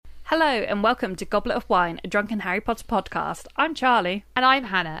Hello and welcome to Goblet of Wine, a drunken Harry Potter podcast. I'm Charlie. And I'm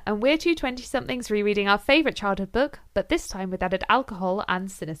Hannah, and we're two 20-somethings rereading our favourite childhood book, but this time with added alcohol and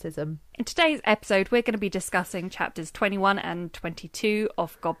cynicism. In today's episode, we're going to be discussing chapters 21 and 22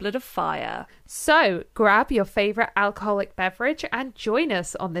 of Goblet of Fire. So, grab your favourite alcoholic beverage and join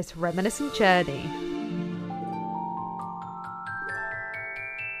us on this reminiscent journey.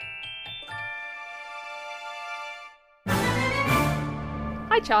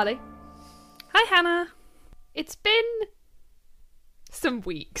 Hi, Charlie. Hi, Hannah. It's been some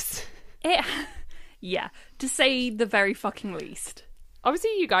weeks. Yeah, to say the very fucking least.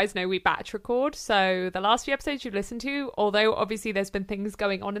 Obviously, you guys know we batch record, so the last few episodes you've listened to, although obviously there's been things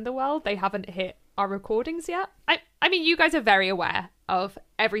going on in the world, they haven't hit our recordings yet. I mean, you guys are very aware of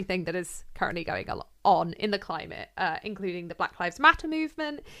everything that is currently going on in the climate, including the Black Lives Matter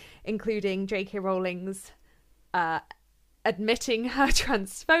movement, including J.K. Rowling's admitting her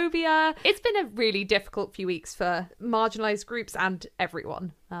transphobia. It's been a really difficult few weeks for marginalised groups and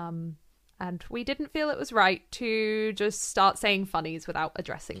everyone. And we didn't feel it was right to just start saying funnies without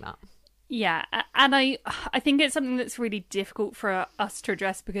addressing that. Yeah, and I think it's something that's really difficult for us to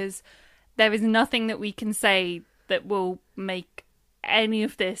address because there is nothing that we can say that will make any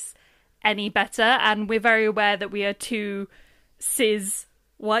of this any better. And we're very aware that we are two cis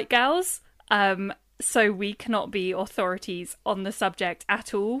white girls. So we cannot be authorities on the subject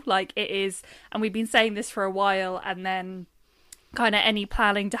at all. Like it is, and we've been saying this for a while, and then kind of any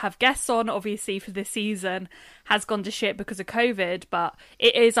planning to have guests on, obviously for this season, has gone to shit because of COVID, but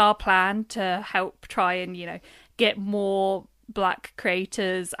it is our plan to help try and, get more Black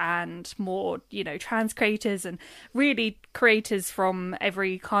creators and more, trans creators and really creators from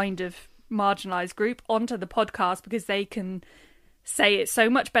every kind of marginalised group onto the podcast because they can say it so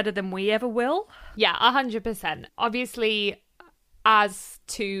much better than we ever will. Yeah, 100%. Obviously, as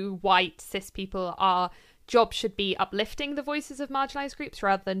two white cis people, our job should be uplifting the voices of marginalised groups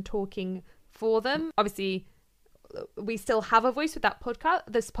rather than talking for them. Obviously, we still have a voice with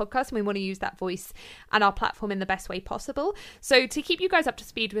this podcast, and we want to use that voice and our platform in the best way possible. So to keep you guys up to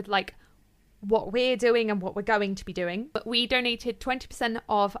speed with what we're doing and what we're going to be doing, but we donated 20%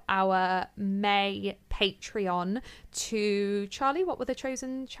 of our May Patreon to Charlie. What were the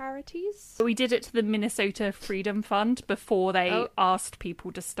chosen charities? We did it to the Minnesota Freedom Fund before they asked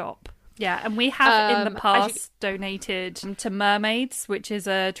people to stop. Yeah, and we have in the past donated to Mermaids, which is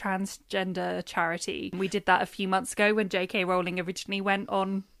a transgender charity. We did that a few months ago when J.K. Rowling originally went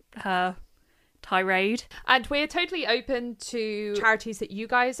on her tirade. And we're totally open to charities that you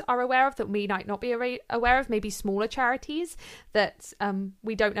guys are aware of that we might not be aware of, maybe smaller charities that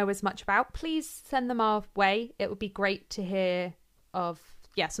we don't know as much about. Please send them our way. It would be great to hear of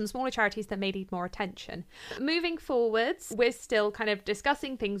some smaller charities that may need more attention. Moving forwards, we're still kind of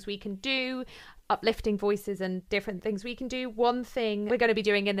discussing things we can do, uplifting voices and different things we can do. One thing we're going to be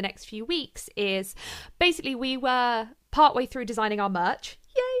doing in the next few weeks is basically we were partway through designing our merch.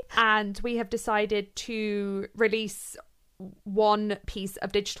 Yay! And we have decided to release one piece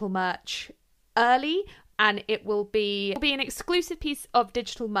of digital merch early, and it will be an exclusive piece of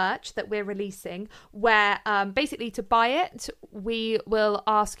digital merch that we're releasing where basically to buy it, we will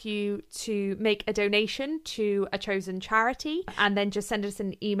ask you to make a donation to a chosen charity and then just send us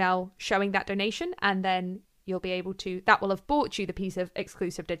an email showing that donation, and then you'll be able to, that will have bought you the piece of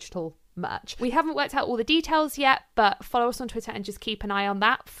exclusive digital merch. We haven't worked out all the details yet, but follow us on Twitter and just keep an eye on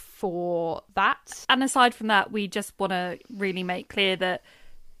that for that. And aside from that, we just want to really make clear that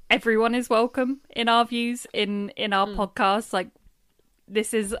everyone is welcome in our views, in our podcast. Like,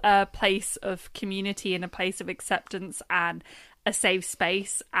 this is a place of community and a place of acceptance and a safe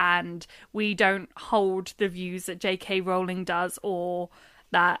space, and we don't hold the views that J.K. Rowling does or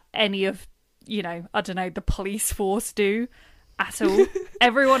that any of, the police force do at all.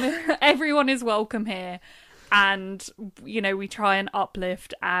 Everyone is welcome here, and we try and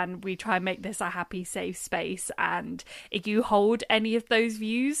uplift and we try and make this a happy, safe space. And if you hold any of those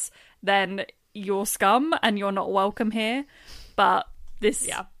views, then you're scum and you're not welcome here. But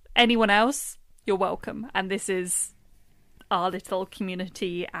anyone else, you're welcome, and this is our little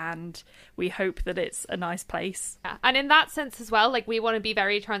community, and we hope that it's a nice place. Yeah. And in that sense as well, we want to be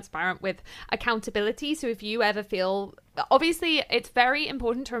very transparent with accountability. So if you ever feel, obviously it's very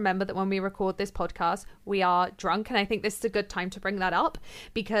important to remember that when we record this podcast, we are drunk. And I think this is a good time to bring that up,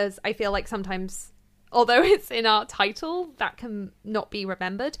 because I feel like sometimes, although it's in our title, that can not be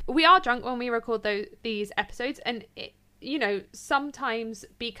remembered. We are drunk when we record these episodes, and sometimes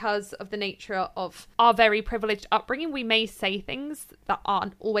because of the nature of our very privileged upbringing, we may say things that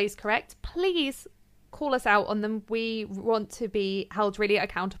aren't always correct. Please call us out on them. We want to be held really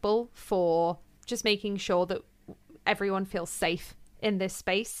accountable for just making sure that everyone feels safe in this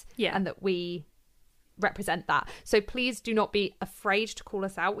space, and that we represent that. So please do not be afraid to call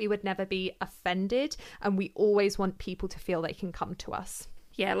us out. We would never be offended, and we always want people to feel they can come to us.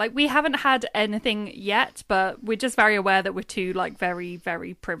 Yeah, like we haven't had anything yet, but we're just very aware that we're two like very,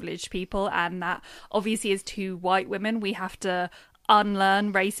 very privileged people, and that obviously as two white women, we have to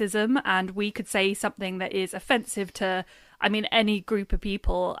unlearn racism, and we could say something that is offensive to, I mean, any group of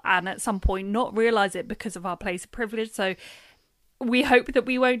people, and at some point not realise it because of our place of privilege. So we hope that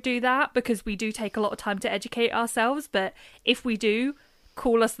we won't do that, because we do take a lot of time to educate ourselves. But if we do,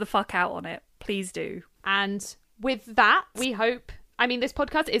 call us the fuck out on it. Please do. And with that, we hope... I mean, this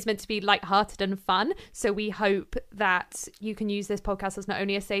podcast is meant to be lighthearted and fun, so we hope that you can use this podcast as not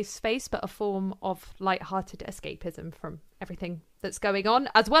only a safe space, but a form of lighthearted escapism from everything that's going on,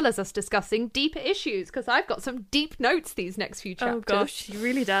 as well as us discussing deeper issues, because I've got some deep notes these next few chapters. Oh gosh, he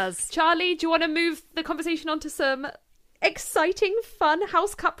really does. Charlie, do you want to move the conversation on to some exciting, fun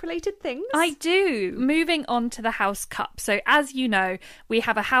House Cup related things? I do. Moving on to the House Cup. So as you know, we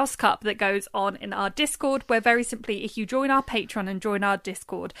have a House Cup that goes on in our Discord, where very simply, if you join our Patreon and join our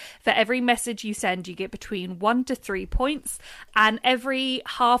Discord, for every message you send, you get between 1 to 3 points. And every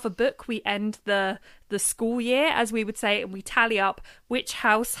half a book, we end the school year, as we would say, and we tally up which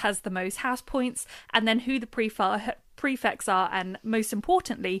house has the most house points, and then who the prefects are, and most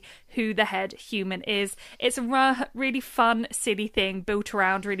importantly, who the head human is. It's a really fun, silly thing built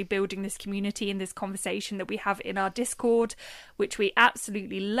around really building this community and this conversation that we have in our Discord, which we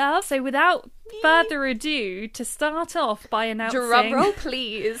absolutely love. So without further ado, to start off by announcing... Drum roll,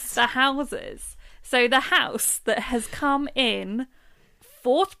 please. The houses. So the house that has come in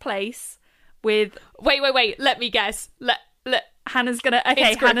 4th place with... Wait, let me guess. Hannah's gonna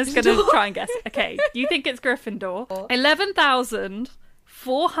try and guess. Okay, you think it's Gryffindor.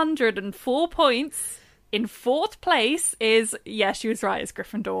 11,404 points in 4th place is, yeah, she was right, it's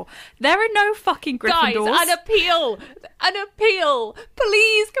Gryffindor. There are no fucking Gryffindors. Guys, an appeal.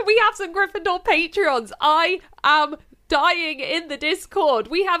 Please, can we have some Gryffindor Patreons? I am dying in the Discord.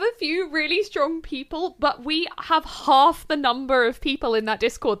 We have a few really strong people, but we have half the number of people in that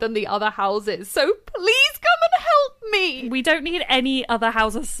Discord than the other houses. So please come and help me. We don't need any other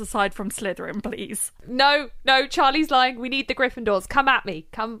houses aside from Slytherin, please. No, Charlie's lying. We need the Gryffindors. Come at me.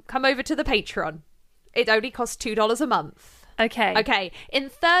 Come over to the Patreon. It only costs $2 a month. Okay. In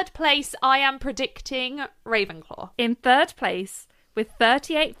 3rd place, I I Ravenclaw. In 3rd place, with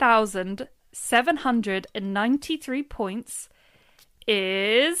 38,793 points,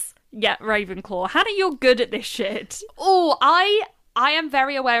 is Ravenclaw. Hannah, you're good at this shit. Oh, I am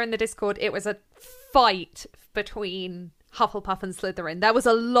very aware in the Discord it was a fight between Hufflepuff and Slytherin. There was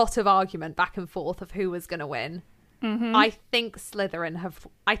a lot of argument back and forth of who was going to win. Mm-hmm. I think Slytherin have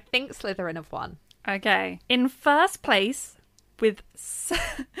won. Okay. In 1st place, with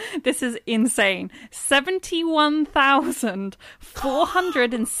this is insane,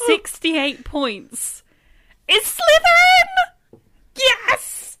 71,468 points, is Slytherin.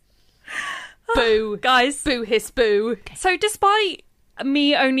 Yes. Boo, guys. Boo, hiss, boo. So despite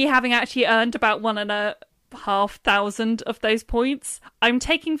me only having actually earned about 1,500 of those points, I'm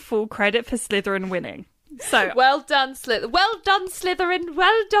taking full credit for Slytherin winning. So well done, Slytherin. Well done, Slytherin.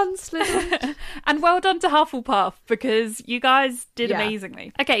 Well done, Slytherin. And well done to Hufflepuff, because you guys did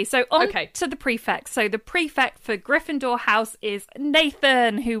amazingly. Okay, so on to the prefects. So the prefect for Gryffindor House is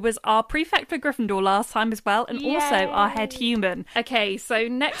Nathan, who was our prefect for Gryffindor last time as well, and also our head human. Okay, so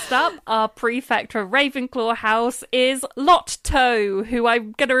next up, our prefect for Ravenclaw House is Lotto, who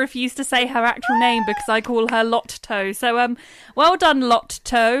I'm going to refuse to say her actual name because I call her Lotto. So well done,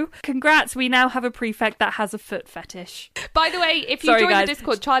 Lotto. Congrats, we now have a prefect that has a foot fetish. By the way, if you join the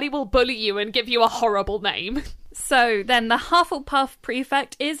Discord, Charlie will bully you and give you a horrible name. So then the Hufflepuff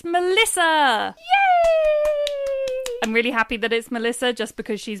prefect is Melissa. Yay! I'm really happy that it's Melissa just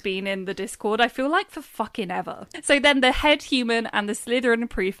because she's been in the Discord, I feel like, for fucking ever. So then the head human and the Slytherin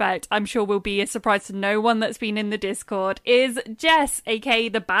prefect, I'm sure will be a surprise to no one that's been in the Discord, is Jess, aka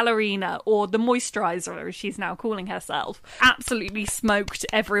the ballerina, or the moisturizer as she's now calling herself. Absolutely smoked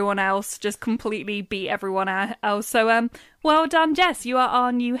everyone else, just completely beat everyone else. So well done, Jess. You are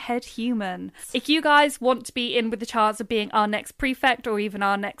our new head human. If you guys want to be in with the chance of being our next prefect or even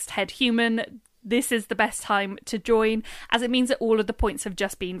our next head human, this is the best time to join, as it means that all of the points have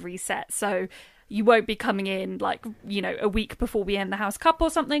just been reset. So you won't be coming in a week before we end the House Cup or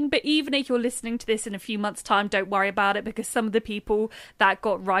something. But even if you're listening to this in a few months' time, don't worry about it, because some of the people that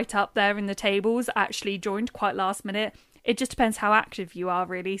got right up there in the tables actually joined quite last minute. It just depends how active you are,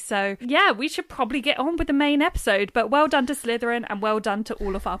 really. So, yeah, we should probably get on with the main episode. But well done to Slytherin and well done to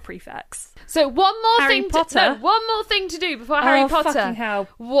all of our prefects. So one more Harry Potter. one more thing to do before Harry Potter. Fucking hell.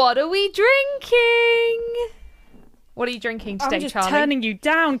 What are we drinking? What are you drinking today, I'm just Charlie? turning you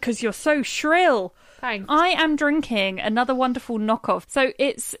down because you're so shrill. Thanks. I am drinking another wonderful knockoff. So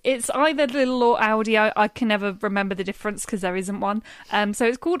it's either Little or Audi. I can never remember the difference because there isn't one. So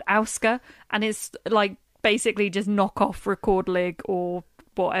it's called Auska, and it's like basically just knockoff Record Lig or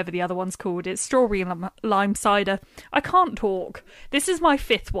whatever the other one's called. It's strawberry and lime cider. I can't talk. This is my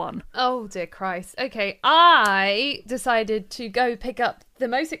 5th one. Oh dear Christ. Okay, I decided to go pick up the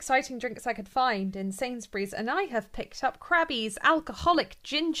most exciting drinks I could find in Sainsbury's, and I have picked up Krabby's alcoholic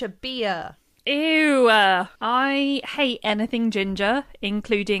ginger beer. Ew. I hate anything ginger,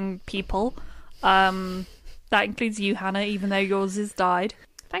 including people. That includes you, Hannah, even though yours is dyed.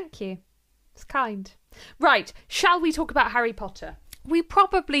 Thank you. It's kind. Right, shall we talk about Harry Potter? We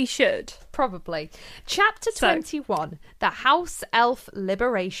probably should. Probably. Chapter 21, The House Elf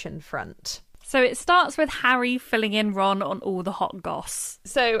Liberation Front. So it starts with Harry filling in Ron on all the hot goss.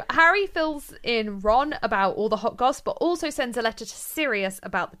 So Harry fills in Ron about all the hot goss, but also sends a letter to Sirius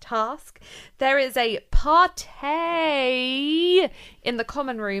about the task. There is a party in the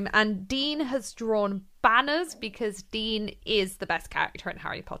common room, and Dean has drawn banners because Dean is the best character in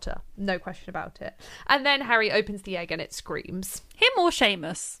Harry Potter. No question about it. And then Harry opens the egg and it screams. Him or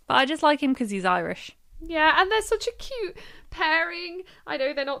Seamus? But I just like him because he's Irish. Yeah, and they're such a cute pairing. I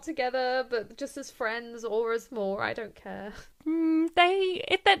know they're not together, but just as friends or as more, I don't care.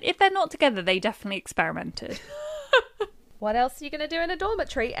 If they're not together, they definitely experimented. What else are you going to do in a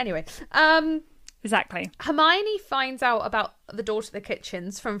dormitory? Anyway, Exactly. Hermione finds out about the door to the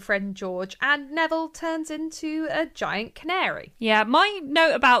kitchens from Fred and George, and Neville turns into a giant canary. Yeah, my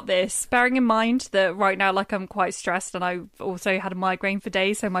note about this, bearing in mind that right now, like, I'm quite stressed and I've also had a migraine for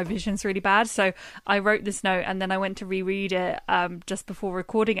days, so my vision's really bad. So I wrote this note and then I went to reread it just before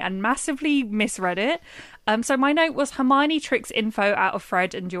recording and massively misread it. So my note was Hermione tricks info out of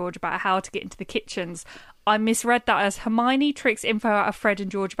Fred and George about how to get into the kitchens. I misread that as Hermione tricks info out of Fred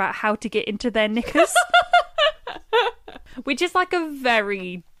and George about how to get into their knickers. Which is like a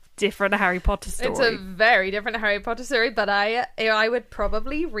very different Harry Potter story. It's a very different Harry Potter story, but I would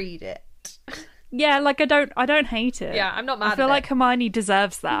probably read it. Yeah, like I don't hate it. Yeah, I'm not mad at it. I feel like Hermione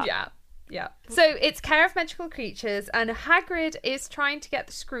deserves that. Yeah. Yeah. So it's care of magical creatures, and Hagrid is trying to get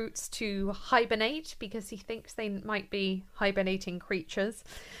the Scroots to hibernate because he thinks they might be hibernating creatures.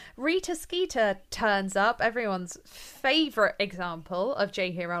 Rita Skeeter turns up, everyone's favourite example of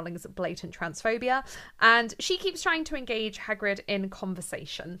J.K. Rowling's blatant transphobia, and she keeps trying to engage Hagrid in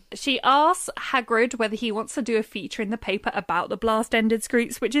conversation. She asks Hagrid whether he wants to do a feature in the paper about the blast-ended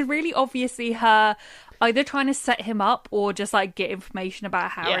Scroots, which is really obviously her either trying to set him up or just like get information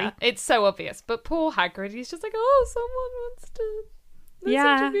about Harry. Yeah, it's so obvious. But poor Hagrid, he's just like, oh, someone wants to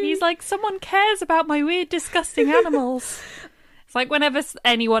listen to me. He's like, someone cares about my weird, disgusting animals. It's like whenever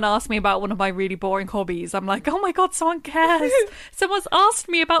anyone asks me about one of my really boring hobbies, I'm like, oh my god, someone cares. Someone's asked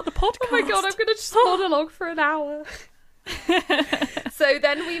me about the podcast. Oh my god, I'm going to just monologue for an hour. So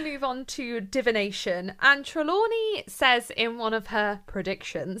then we move on to divination, and Trelawney says in one of her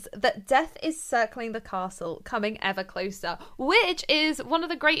predictions that death is circling the castle, coming ever closer, which is one of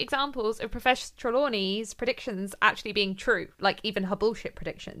the great examples of Professor Trelawney's predictions actually being true, like even her bullshit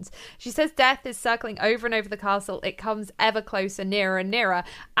predictions. She says death is circling over and over the castle, it comes ever closer, nearer and nearer,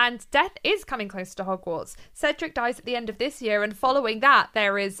 and death is coming closer to Hogwarts. Cedric dies at the end of this year, and following that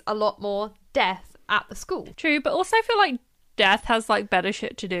there is a lot more death at the school. True, but also I feel like Death has like better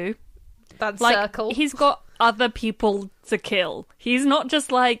shit to do. That's like, circle. He's got other people to kill. He's not just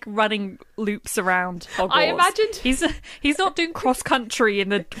like running loops around Hogwarts. I imagined he's not doing cross country in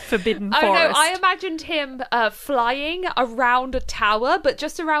the Forbidden Forest. Oh no, I imagined him flying around a tower, but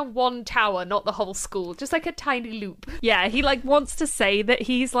just around one tower, not the whole school, just like a tiny loop. Yeah, he like wants to say that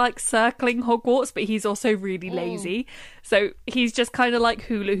he's like circling Hogwarts, but he's also really lazy. So he's just kind of like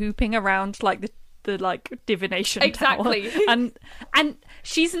hula hooping around like the like divination tower. And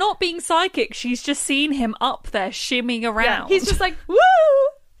she's not being psychic, she's just seen him up there shimming around. Yeah, he's just like woo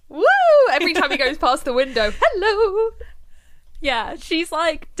woo every time he goes past the window. Hello. Yeah, she's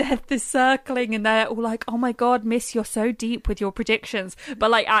like, death is circling, and they're all like, oh my god, miss, you're so deep with your predictions.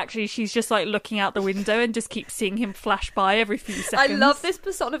 But like actually she's just like looking out the window and just keeps seeing him flash by every few seconds. I love this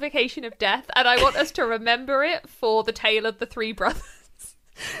personification of death, and I want us to remember it for the Tale of the Three Brothers.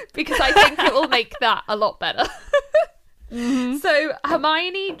 Because I think it will make that a lot better. Mm-hmm. So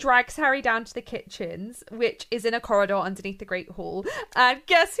Hermione drags Harry down to the kitchens, which is in a corridor underneath the Great Hall. And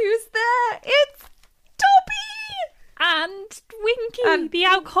guess who's there? It's Dobby! And Winky, the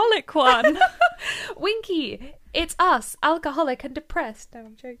alcoholic one. Winky, it's us, alcoholic and depressed. No,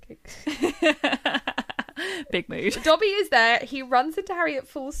 I'm joking. Big mood. Dobby is there. He runs into Harry at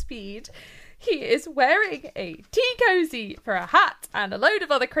full speed. He is wearing a tea cozy for a hat and a load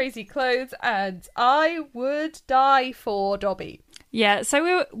of other crazy clothes, and I would die for Dobby. Yeah,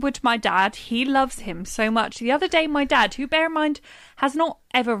 so would my dad. He loves him so much. The other day, my dad, who, bear in mind, has not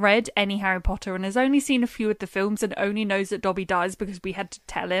ever read any Harry Potter and has only seen a few of the films and only knows that Dobby dies because we had to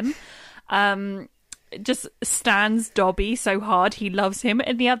tell him, just stands Dobby so hard. He loves him.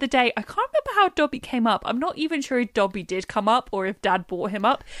 And the other day, I can't remember how Dobby came up. I'm not even sure if Dobby did come up or if Dad brought him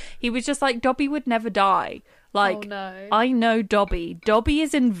up. He was just like, Dobby would never die. Like, oh, no. I know Dobby. Dobby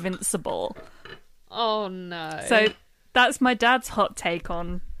is invincible. Oh, no. So that's my dad's hot take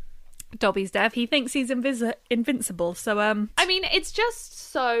on Dobby's death. He thinks he's invincible. So, I mean, it's just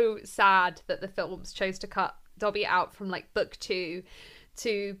so sad that the films chose to cut Dobby out from, like, book 2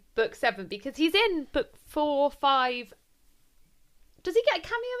 to book 7, because he's in book 4, 5. Does he get a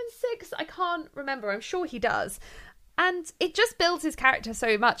cameo in 6? I can't remember. I'm sure he does. And it just builds his character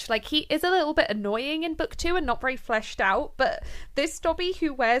so much. Like, he is a little bit annoying in book 2 and not very fleshed out, but this Dobby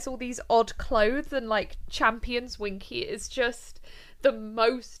who wears all these odd clothes and, like, champions Winky is just the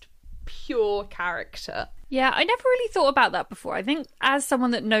most pure character. Yeah, I never really thought about that before. I think as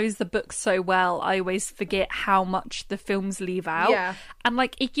someone that knows the book so well, I always forget how much the films leave out. Yeah. And,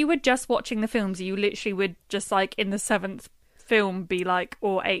 like, if you were just watching the films, you literally would just, like, in the 7th film be like,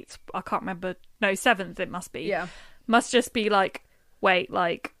 or 8th, I can't remember. No, 7th it must be. Yeah. Must just be like, wait,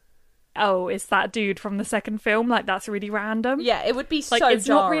 like, oh, it's that dude from the 2nd film? Like, that's really random. Yeah, it would be like, so it's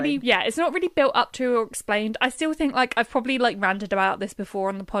jarring. not really, yeah, it's not really built up to or explained. I still think, like, I've probably, like, ranted about this before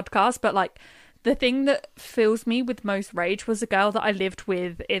on the podcast, but, like, the thing that fills me with most rage was a girl that I lived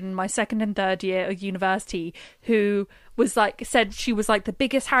with in my 2nd and 3rd year of university who was like, said she was like the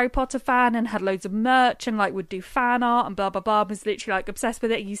biggest Harry Potter fan and had loads of merch and like would do fan art and blah blah blah, was literally like obsessed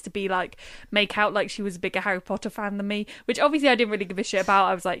with it. Used to be like make out like she was a bigger Harry Potter fan than me, which obviously I didn't really give a shit about.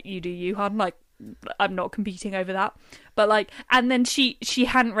 I was like, you do you, hon, like I'm not competing over that. But like, and then she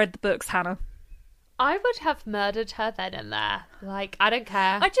hadn't read the books, Hannah. I would have murdered her then and there. Like, I don't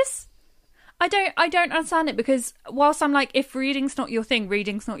care. I don't understand it, because whilst I'm like, if reading's not your thing,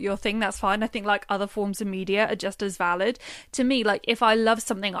 that's fine. I think like other forms of media are just as valid. To me, like if I love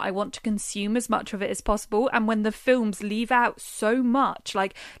something, I want to consume as much of it as possible. And when the films leave out so much,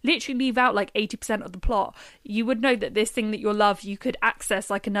 like literally leave out like 80% of the plot, you would know that this thing that you love, you could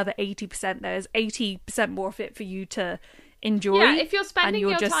access like another 80%. There's 80% more of it for you to enjoy. Yeah, if you're spending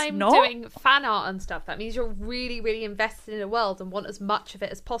your just time not doing fan art and stuff, that means you're really, really invested in the world and want as much of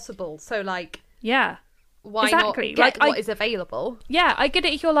it as possible. So, like, yeah, why exactly. not get like, what is available? Yeah, I get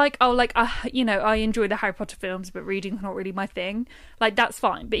it. If you're like, oh, like, you know, I enjoy the Harry Potter films, but reading's not really my thing. Like, that's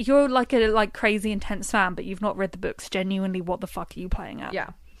fine. But if you're like a like crazy intense fan, but you've not read the books, genuinely, what the fuck are you playing at? Yeah.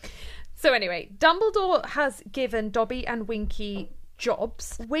 So anyway, Dumbledore has given Dobby and Winky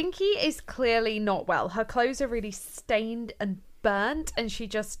jobs. Winky is clearly not well. Her clothes are really stained and burnt, and she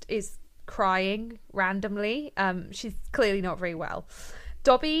just is crying randomly. She's clearly not very well.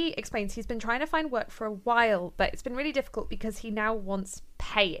 Dobby explains he's been trying to find work for a while, but it's been really difficult because he now wants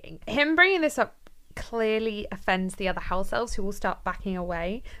paying. Him bringing this up clearly offends the other house elves, who will start backing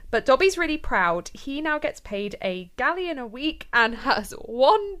away. But Dobby's really proud. He now gets paid a galleon a week and has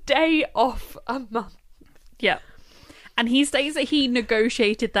 1 day off a month. Yeah. And he states that he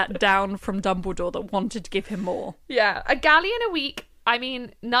negotiated that down from Dumbledore that wanted to give him more. Yeah, a galleon a week. I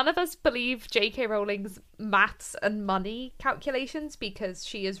mean, none of us believe J.K. Rowling's maths and money calculations because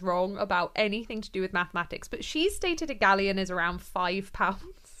she is wrong about anything to do with mathematics. But she stated a galleon is around £5.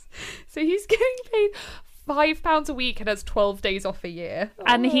 So he's getting paid £5 a week and has 12 days off a year.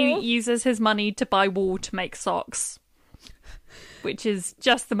 And he uses his money to buy wool to make socks, which is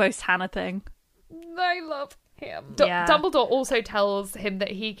just the most Hannah thing. I love him. Yeah. Dumbledore also tells him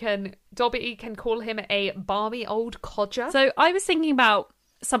that Dobby can call him a balmy old codger. So I was thinking about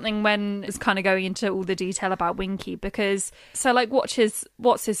something when it's kind of going into all the detail about Winky, because so like what's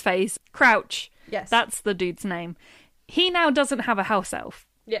his face? Crouch. Yes. That's the dude's name. He now doesn't have a house elf.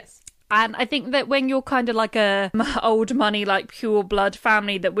 Yes. And I think that when you're kind of like a old money, like pure blood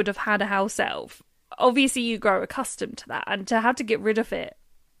family that would have had a house elf, obviously you grow accustomed to that, and to have to get rid of it,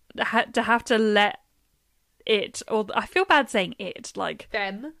 to have to let it, or I feel bad saying it, like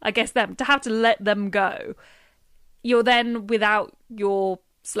them, I guess them, to have to let them go, you're then without your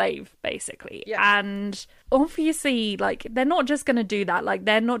slave basically. Yeah. And obviously like they're not just going to do that, like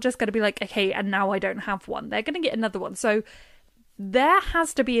they're not just going to be like, okay, and now I don't have one, they're going to get another one. So there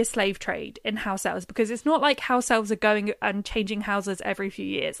has to be a slave trade in house elves, because it's not like house elves are going and changing houses every few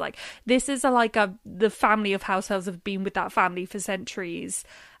years. Like, this is the family of house elves have been with that family for centuries,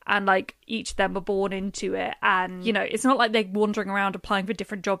 and like each of them were born into it, and you know, it's not like they're wandering around applying for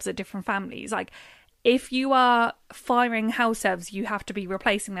different jobs at different families. Like, if you are firing house elves, you have to be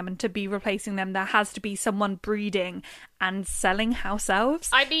replacing them, and to be replacing them, there has to be someone breeding and selling house elves.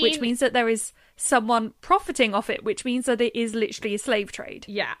 I mean, which means that there is someone profiting off it, which means that it is literally a slave trade.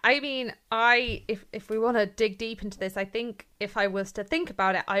 Yeah, I mean, if we want to dig deep into this, I think if I was to think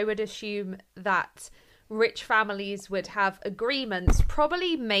about it, I would assume that rich families would have agreements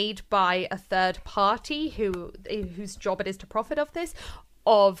probably made by a third party whose job it is to profit off this,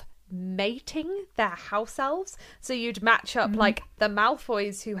 of mating their house elves. So you'd match up like the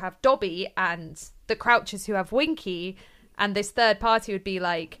Malfoys who have Dobby and the Crouches who have Winky, and this third party would be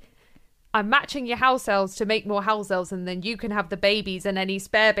like, I'm matching your house elves to make more house elves, and then you can have the babies, and any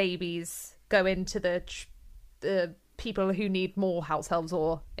spare babies go into the people who need more house elves,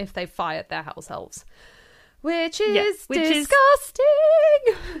 or if they've fired their house elves. Which is disgusting.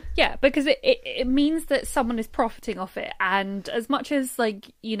 Yeah, because it means that someone is profiting off it. And as much as,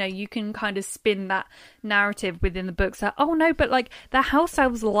 like, you know, you can kind of spin that narrative within the books that, oh no, but like the house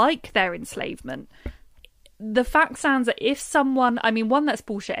elves like their enslavement. The fact stands that if someone, I mean, one, that's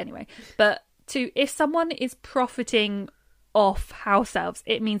bullshit anyway, but two, if someone is profiting off house elves,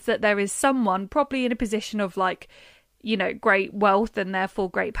 it means that there is someone probably in a position of, like, you know, great wealth and therefore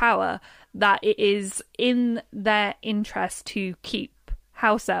great power, that it is in their interest to keep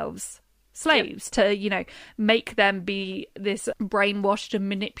house elves slaves, to, you know, make them be this brainwashed and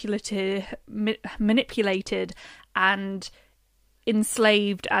manipulated and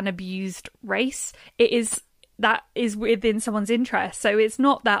enslaved and abused race. That is within someone's interest. So it's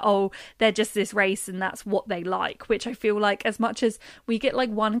not that, oh, they're just this race and that's what they like, which I feel like, as much as we get like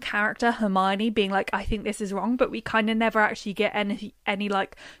one character, Hermione, being like, I think this is wrong, but we kind of never actually get any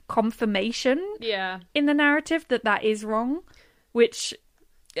like confirmation in the narrative that is wrong, which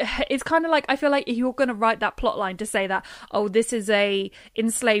it's kind of like, I feel like if you're going to write that plot line to say that, oh, this is a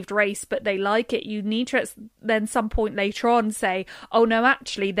enslaved race but they like it, you need to then some point later on say, oh no,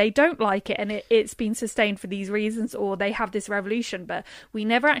 actually they don't like it, and it's been sustained for these reasons, or they have this revolution. But we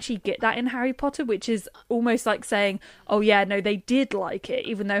never actually get that in Harry Potter, which is almost like saying, oh yeah, no, they did like it,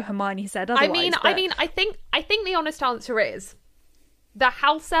 even though Hermione said otherwise. I think the honest answer is the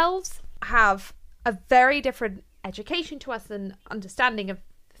house elves have a very different education to us and understanding of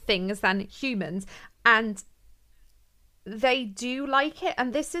things than humans, and they do like it.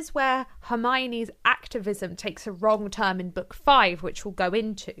 And this is where Hermione's activism takes a wrong turn in book 5, which we'll go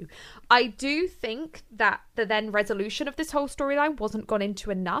into. I do think that the then resolution of this whole storyline wasn't gone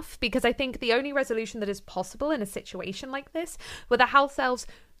into enough, because I think the only resolution that is possible in a situation like this, where the house elves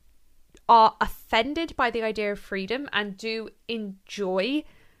are offended by the idea of freedom and do enjoy,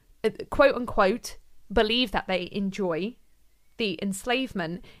 quote unquote, believe that they enjoy the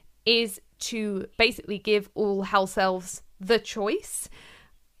enslavement, is to basically give all house elves the choice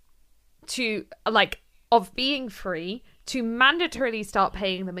to, like, of being free, to mandatorily start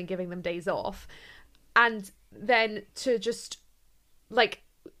paying them and giving them days off, and then to just, like,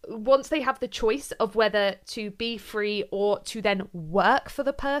 once they have the choice of whether to be free or to then work for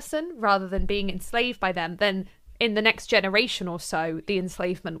the person rather than being enslaved by them, then in the next generation or so, the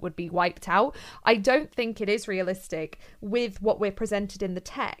enslavement would be wiped out. I don't think it is realistic with what we're presented in the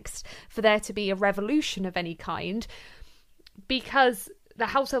text for there to be a revolution of any kind, because the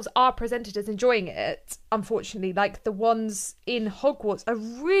house elves are presented as enjoying it. Unfortunately, like, the ones in Hogwarts are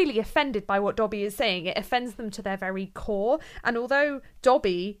really offended by what Dobby is saying. It offends them to their very core. And although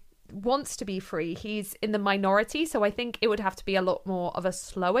Dobby wants to be free, he's in the minority, so I think it would have to be a lot more of a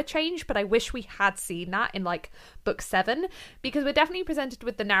slower change. But I wish we had seen that in, like, book 7, because we're definitely presented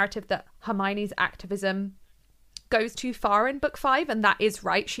with the narrative that Hermione's activism goes too far in book 5, and that is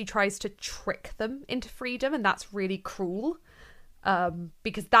right. She tries to trick them into freedom, and that's really cruel,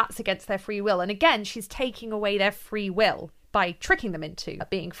 because that's against their free will. And again, she's taking away their free will by tricking them into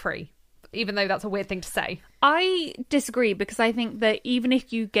being free, even though that's a weird thing to say. I disagree, because I think that even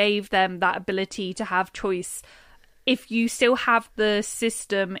if you gave them that ability to have choice, if you still have the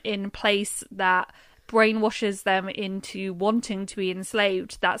system in place that brainwashes them into wanting to be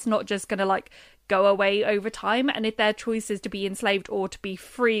enslaved, that's not just going to, like, go away over time. And if their choice is to be enslaved or to be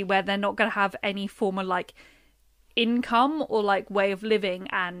free, where they're not going to have any form of, like, income or, like, way of living,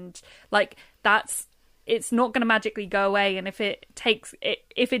 and, like, it's not going to magically go away. And if it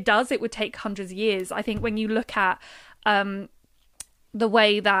does, it would take hundreds of years. I think when you look at the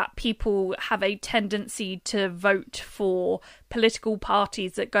way that people have a tendency to vote for political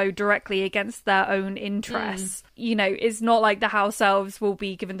parties that go directly against their own interests. You know, it's not like the house elves will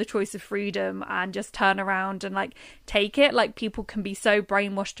be given the choice of freedom and just turn around and like take it. Like, people can be so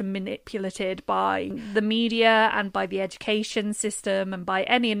brainwashed and manipulated by the media and by the education system and by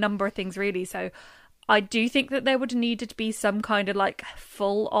any number of things, really. So I do think that there would have needed to be some kind of like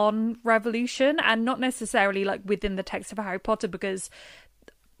full on revolution, and not necessarily like within the text of Harry Potter, because,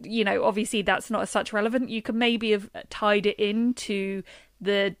 you know, obviously that's not as such relevant. You could maybe have tied it into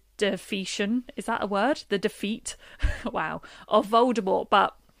the defeation. Is that a word? The defeat. Wow. Of Voldemort.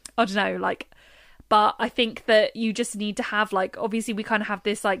 But I don't know, like, but I think that you just need to have like, obviously we kind of have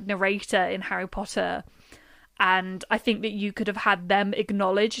this like narrator in Harry Potter, and I think that you could have had them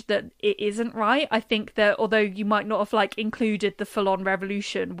acknowledge that it isn't right. I think that although you might not have like included the full-on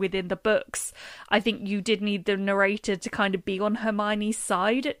revolution within the books, I think you did need the narrator to kind of be on Hermione's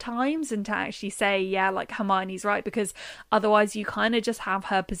side at times and to actually say, yeah, like Hermione's right, because otherwise you kind of just have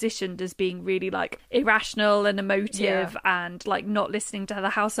her positioned as being really like irrational and emotive and like not listening to the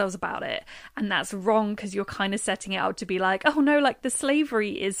house elves about it. And that's wrong, because you're kind of setting it out to be like, oh no, like the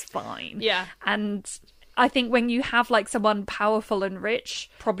slavery is fine. Yeah. And I think when you have like someone powerful and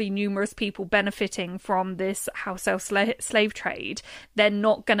rich, probably numerous people benefiting from this house elf slave trade, they're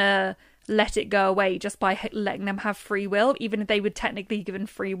not gonna let it go away just by letting them have free will. Even if they would technically given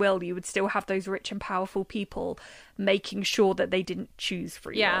free will, you would still have those rich and powerful people making sure that they didn't choose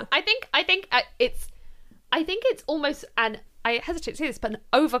free will. I think it's almost I hesitate to say this, but an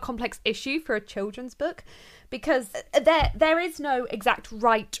over-complex issue for a children's book, because there is no exact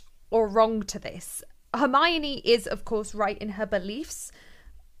right or wrong to this. Hermione is, of course, right in her beliefs,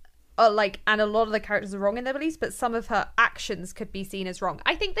 and a lot of the characters are wrong in their beliefs, but some of her actions could be seen as wrong.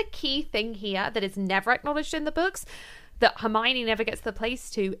 I think the key thing here that is never acknowledged in the books, that Hermione never gets the place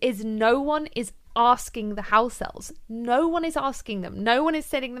to, is no one is asking the house elves. No one is asking them. No one is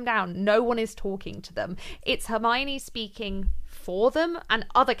sitting them down. No one is talking to them. It's Hermione speaking for them and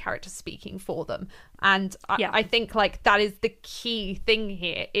other characters speaking for them. And I think like that is the key thing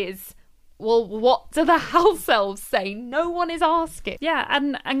here is, well, what do the house elves say? No one is asking. Yeah,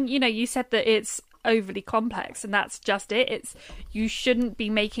 and you know, you said that it's overly complex, and that's just it. It's, you shouldn't be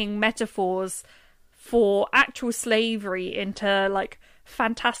making metaphors for actual slavery into like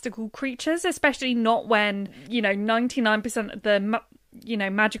fantastical creatures, especially not when, you know, 99% of the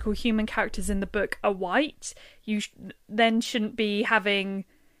magical human characters in the book are white. You then shouldn't be having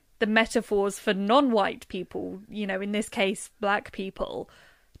the metaphors for non-white people, you know, in this case black people,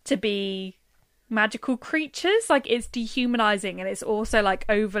 to be magical creatures. Like, it's dehumanizing, and it's also like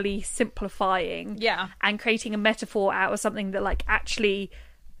overly simplifying and creating a metaphor out of something that like actually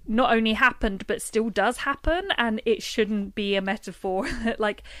not only happened but still does happen. And it shouldn't be a metaphor that,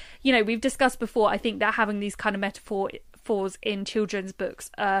 like, you know, we've discussed before, I think that having these kind of metaphors in children's books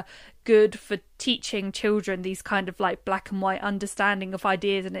are good for teaching children these kind of like black and white understanding of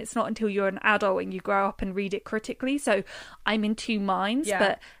ideas, and it's not until you're an adult and you grow up and read it critically. So I'm in two minds,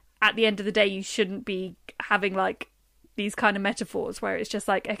 but at the end of the day you shouldn't be having like these kind of metaphors where it's just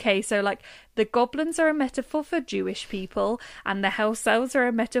like, okay, so like the goblins are a metaphor for Jewish people and the house elves are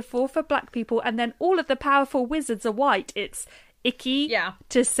a metaphor for black people, and then all of the powerful wizards are white. It's icky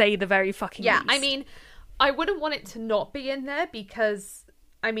to say the very fucking least. I mean, I wouldn't want it to not be in there, because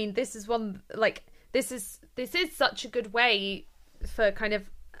I mean, this is one, like, this is such a good way for kind of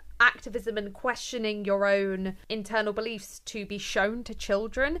activism and questioning your own internal beliefs to be shown to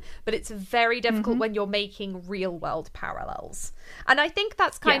children, but it's very difficult when you're making real world parallels. And I think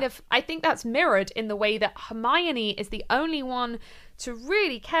that's I think that's mirrored in the way that Hermione is the only one to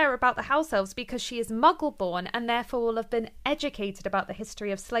really care about the house elves, because she is muggle born and therefore will have been educated about the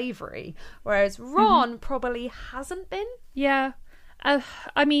history of slavery, whereas Ron probably hasn't been.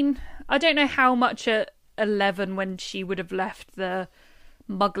 I mean, I don't know how much at 11, when she would have left the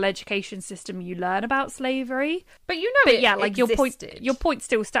muggle education system, you learn about slavery, but you know, but like existed. your point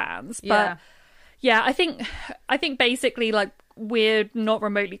still stands. But I think basically, like, we're not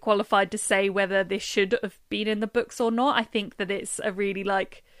remotely qualified to say whether this should have been in the books or not. I think that it's a really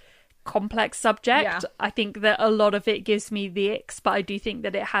like complex subject. I think that a lot of it gives me the icks, but I do think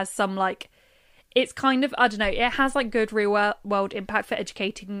that it has some like, it's kind of, I don't know, it has like good real world impact for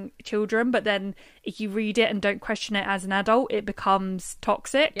educating children, but then if you read it and don't question it as an adult, it becomes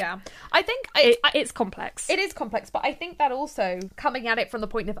toxic. I think it's complex. It is complex, but I think that also, coming at it from the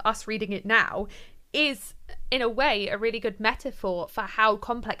point of us reading it now, is in a way a really good metaphor for how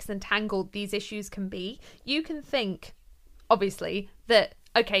complex and tangled these issues can be. You can think, obviously, that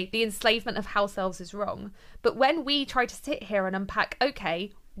okay, the enslavement of house elves is wrong. But when we try to sit here and unpack,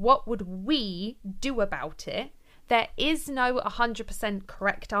 okay, what would we do about it? There is no 100%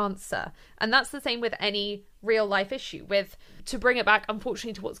 correct answer. And that's the same with any real life issue. To bring it back,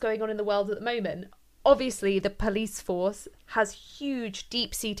 unfortunately, to what's going on in the world at the moment, obviously the police force has huge,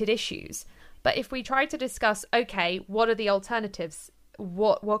 deep-seated issues. But if we try to discuss, okay, what are the alternatives?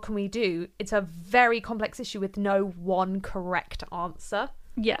 What can we do? It's a very complex issue with no one correct answer.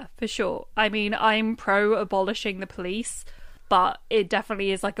 Yeah, for sure. I mean, I'm pro abolishing the police, but it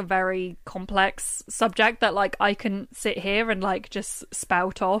definitely is like a very complex subject that like I can sit here and like just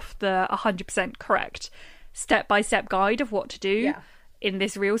spout off the 100% correct step-by-step guide of what to do in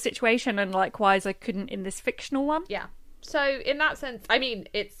this real situation, and likewise I couldn't in this fictional one. Yeah. So in that sense, I mean,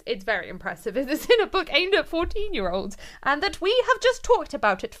 it's very impressive. It's in a book aimed at 14-year-olds, and that we have just talked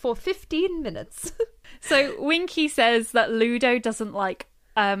about it for 15 minutes. So Winky says that Ludo doesn't like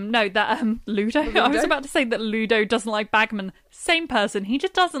Ludo. I was about to say that Ludo doesn't like Bagman. Same person. He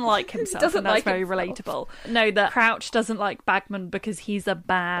just doesn't like himself, and that's very relatable. No, that Crouch doesn't like Bagman because he's a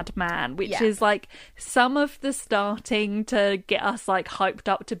bad man, which is like some of the starting to get us like hyped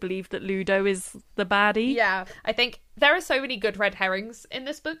up to believe that Ludo is the baddie. Yeah, I think there are so many good red herrings in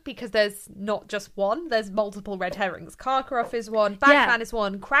this book because there's not just one, there's multiple red herrings. Karkaroff is one, Bagman is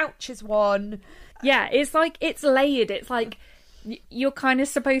one, Crouch is one. Yeah, it's like, it's layered. It's like, you're kind of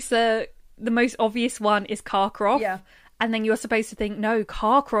supposed to... The most obvious one is Karkaroff. Yeah. And then you're supposed to think, no,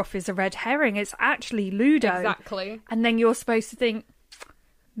 Karkaroff is a red herring. It's actually Ludo. Exactly. And then you're supposed to think,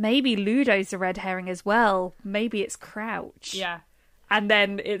 maybe Ludo's a red herring as well. Maybe it's Crouch. Yeah. And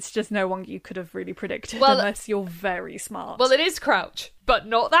then it's just no one you could have really predicted unless you're very smart. Well, it is Crouch, but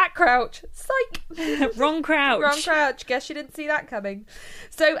not that Crouch. Psych! Wrong Crouch. Wrong Crouch. Guess you didn't see that coming.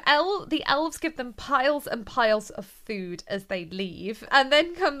 So the elves give them piles and piles of food as they leave. And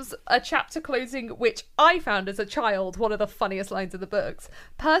then comes a chapter closing, which I found as a child one of the funniest lines of the books.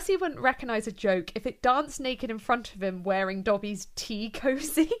 Percy wouldn't recognise a joke if it danced naked in front of him wearing Dobby's tea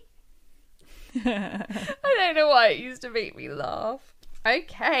cozy. I don't know why it used to make me laugh.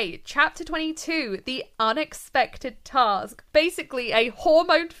 Okay, chapter 22, The Unexpected Task. Basically a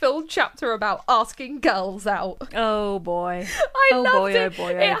hormone-filled chapter about asking girls out. Oh boy. I loved it. Oh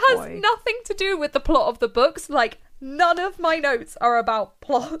boy, it has nothing to do with the plot of the books. Like, none of my notes are about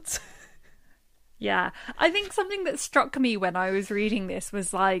plot. Yeah. I think something that struck me when I was reading this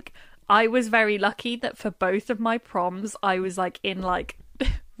was like, I was very lucky that for both of my proms, I was like in like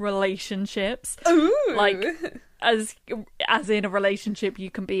relationships. Ooh. Like, as in a relationship you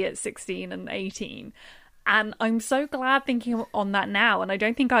can be at 16 and 18. And I'm so glad thinking on that now, and I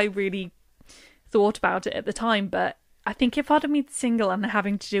don't think I really thought about it at the time, but I think if I'd have been single and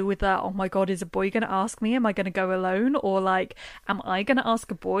having to deal with that, oh my god, is a boy going to ask me? Am I going to go alone? Or like, am I going to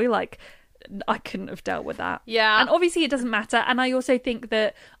ask a boy? Like, I couldn't have dealt with that. Yeah. And obviously it doesn't matter. And I also think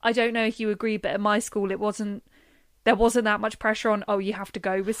that, I don't know if you agree, but at my school there wasn't that much pressure on, oh, you have to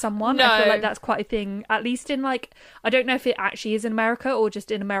go with someone. No. I feel like that's quite a thing, at least in like, I don't know if it actually is in America or just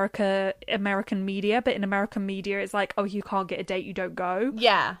in American media, but in American media it's like, oh, you can't get a date, you don't go.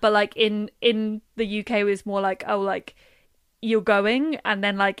 Yeah. But like in the UK it was more like, oh, like you're going, and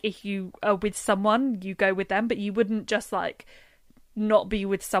then like if you are with someone, you go with them, but you wouldn't just like not be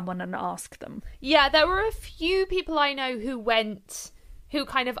with someone and ask them. Yeah, there were a few people I know who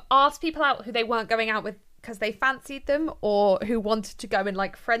kind of asked people out who they weren't going out with because they fancied them, or who wanted to go in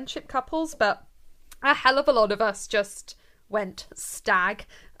like friendship couples, but a hell of a lot of us just went stag.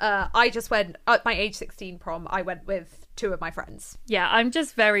 I just went at my age 16 prom. I went with two of my friends. Yeah, I'm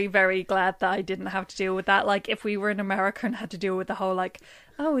just very, very glad that I didn't have to deal with that. Like, if we were in America and had to deal with the whole like,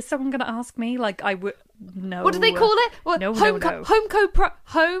 oh, is someone going to ask me? Like, I would no. What do they call it? Well, no.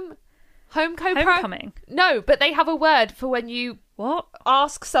 Homecoming. No, but they have a word for when you what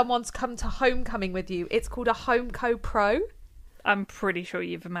ask someone to come to homecoming with you. It's called a homeco pro. I'm pretty sure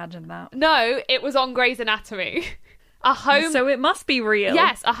you've imagined that. No, it was on Grey's Anatomy. So it must be real.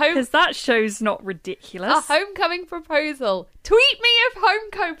 Yes, because that show's not ridiculous. A homecoming proposal. Tweet me if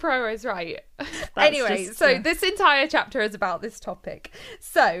homeco pro is right. Anyway, this entire chapter is about this topic.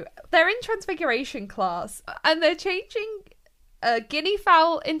 So they're in Transfiguration class and they're changing a guinea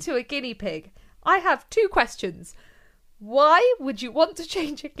fowl into a guinea pig. I have two questions. Why would you want to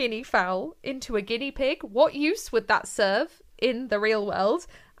change a guinea fowl into a guinea pig? What use would that serve in the real world?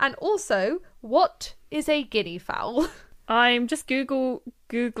 And also, what is a guinea fowl? I'm just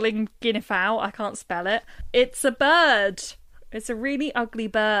googling guinea fowl. I can't spell it. It's a bird. It's a really ugly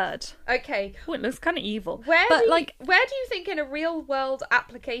bird. Okay. Oh, it looks kind of evil. Where do you think in a real world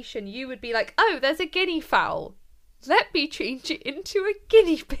application you would be like, oh, there's a guinea fowl? let me change it into a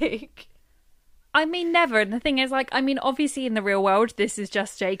guinea pig. I mean, never. And the thing is, like, I mean, obviously in the real world, this is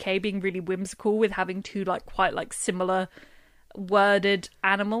just JK being really whimsical with having two, like, quite, like, similar worded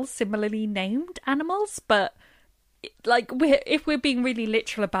animals, similarly named animals. But, like, if we're being really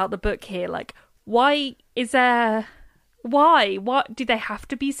literal about the book here, like, why is there... Why? What do they have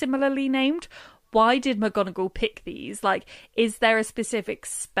to be similarly named? Why did McGonagall pick these? Like, is there a specific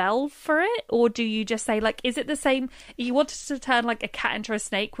spell for it? Or do you just say, like, is it the same... If you wanted to turn, like, a cat into a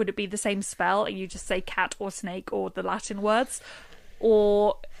snake, would it be the same spell? And you just say cat or snake or the Latin words?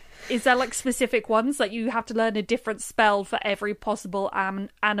 Or is there, like, specific ones? Like, you have to learn a different spell for every possible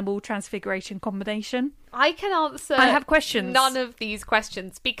animal transfiguration combination? I can answer... I have questions. None of these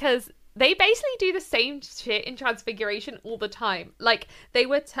questions, because... They basically do the same shit in Transfiguration all the time. Like, they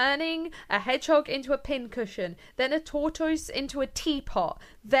were turning a hedgehog into a pincushion, then a tortoise into a teapot,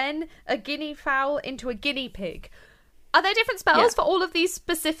 then a guinea fowl into a guinea pig. Are there different spells for all of these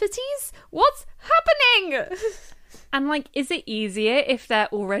specificities? What's happening? And, like, is it easier if they're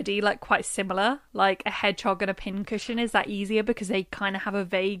already, like, quite similar? Like, a hedgehog and a pincushion, is that easier because they kind of have a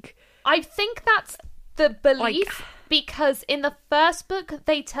vague... I think that's the belief... Because in the first book,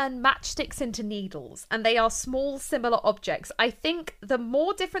 they turn matchsticks into needles, and they are small, similar objects. I think the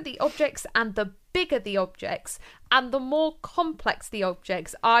more different the objects and the bigger the objects, and the more complex the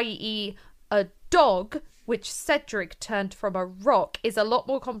objects, i.e. a dog, which Cedric turned from a rock, is a lot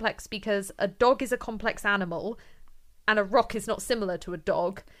more complex because a dog is a complex animal, and a rock is not similar to a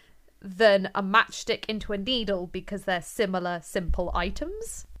dog, than a matchstick into a needle because they're similar, simple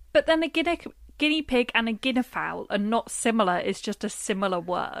items. But then a guinea pig and a guinea fowl are not similar, it's just a similar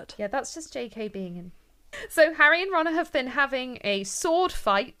word. Yeah, that's just JK being in. So Harry and Ron have been having a sword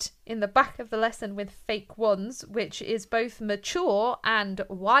fight in the back of the lesson with fake wands, which is both mature and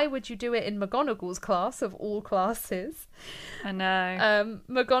why would you do it in McGonagall's class of all classes? I know.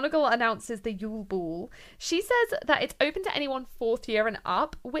 McGonagall announces the Yule Ball. She says that it's open to anyone 4th year and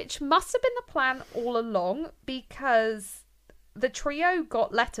up, which must have been the plan all along because... the trio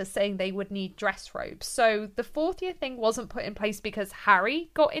got letters saying they would need dress robes. So the 4th year thing wasn't put in place because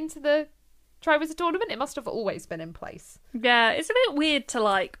Harry got into the Triwizard Tournament. It must have always been in place. Yeah, it's a bit weird to,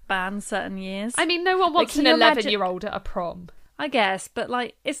 like, ban certain years. I mean, no one wants an 11-year-old at a prom. I guess, but,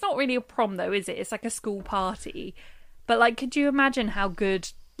 like, it's not really a prom, though, is it? It's, like, a school party. But, like, could you imagine how good...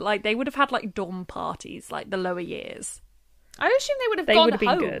 Like, they would have had, like, dorm parties, like, the lower years. I assume they would have gone been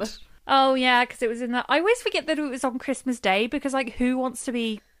home. Good. Oh, yeah, because it was in that... I always forget that it was on Christmas Day, because, like, who wants to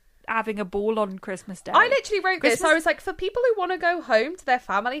be having a ball on Christmas Day? I literally wrote this. I was like, for people who want to go home to their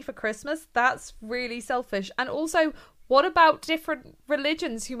family for Christmas, that's really selfish. And also, what about different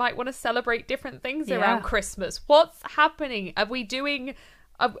religions who might want to celebrate different things around Christmas? What's happening? Are we doing...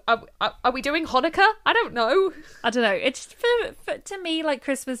 Are we doing Hanukkah? I don't know. I don't know. It's to me, like,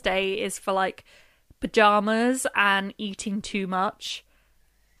 Christmas Day is for, like, pajamas and eating too much.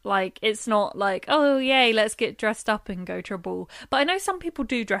 Like, it's not like, oh, yay, let's get dressed up and go to a ball. But I know some people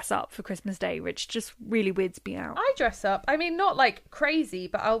do dress up for Christmas Day, which just really weirds me out. I dress up. I mean, not, like, crazy,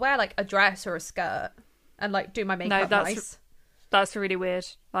 but I'll wear, like, a dress or a skirt and, like, do my makeup nice. That's really weird.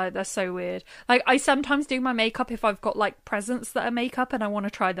 Like, that's so weird. Like, I sometimes do my makeup if I've got, like, presents that are makeup and I want to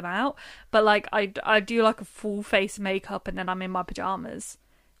try them out. But, like, I do, like, a full face makeup and then I'm in my pajamas.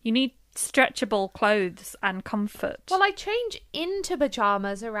 You need stretchable clothes and comfort. Well, I change into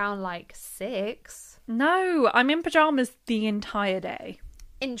pajamas around like 6. No, I'm in pajamas the entire day.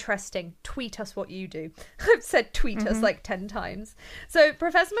 Interesting. Tweet us what you do. I've said tweet us like 10 times. So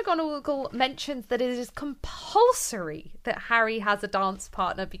Professor McGonagall mentions that it is compulsory that Harry has a dance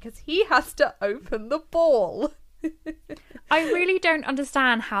partner because he has to open the ball. I really don't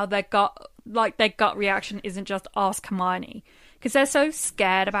understand how their gut reaction isn't just ask Hermione. Because they're so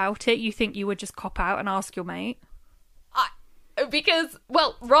scared about it, you think you would just cop out and ask your mate? Because,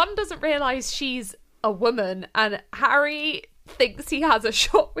 well, Ron doesn't realise she's a woman, and Harry thinks he has a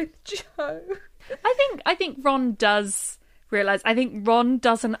shot with Jo. I think Ron does realise. I think Ron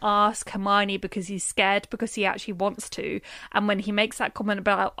doesn't ask Hermione because he's scared, because he actually wants to. And when he makes that comment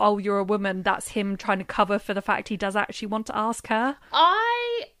about, oh, you're a woman, that's him trying to cover for the fact he does actually want to ask her.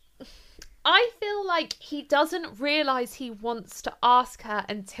 I feel like he doesn't realise he wants to ask her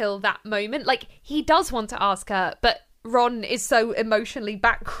until that moment. Like, he does want to ask her, but Ron is so emotionally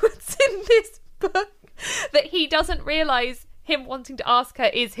backwards in this book that he doesn't realise him wanting to ask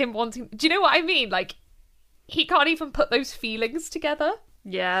her is him wanting... Do you know what I mean? Like, he can't even put those feelings together.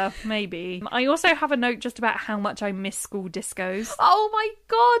 Yeah, maybe. I also have a note just about how much I miss school discos. Oh my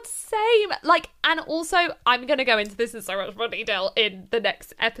god, same. Like, and also, I'm going to go into this in so much more detail in the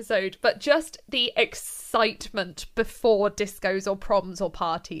next episode, but just the excitement before discos or proms or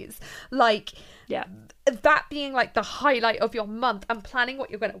parties. Like, yeah, that being like the highlight of your month and planning what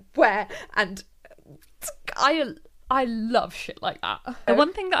you're going to wear. And I love shit like that. The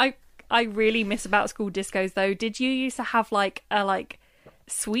one thing that I really miss about school discos, though, did you used to have like a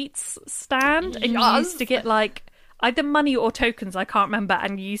sweets stand, and you used to get like either money or tokens, I can't remember,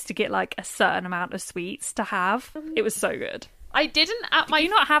 and you used to get like a certain amount of sweets to have. It was so good. I didn't at my... Do you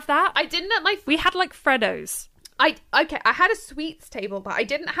not have that? I didn't at my... We had like Freddos. I had a sweets table, but I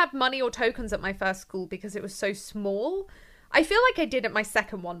didn't have money or tokens at my first school because it was so small. I feel like I did at my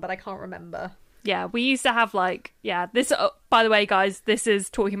second one, but I can't remember. Yeah, we used to have like, this, by the way, guys, this is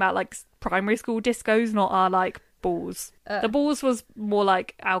talking about like primary school discos, not our like balls. The balls was more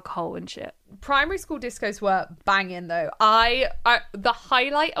like alcohol and shit. Primary school discos were banging though. The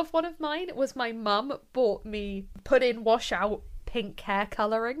highlight of one of mine was my mum bought me put in wash out pink hair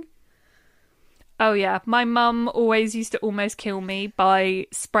colouring. Oh yeah, my mum always used to almost kill me by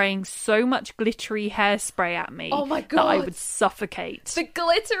spraying so much glittery hairspray at me. Oh my god, that I would suffocate. The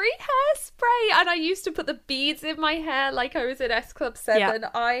glittery hairspray, and I used to put the beads in my hair like I was in S Club 7. Yeah.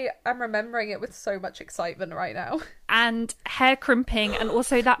 I am remembering it with so much excitement right now. And hair crimping, and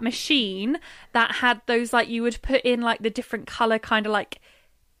also that machine that had those like you would put in like the different colour kind of like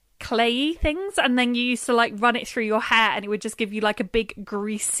clay things, and then you used to like run it through your hair and it would just give you like a big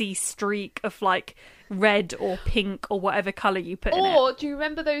greasy streak of like red or pink or whatever colour you put in it. Or do you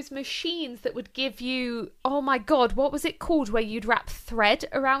remember those machines that would give you, oh my god, what was it called, where you'd wrap thread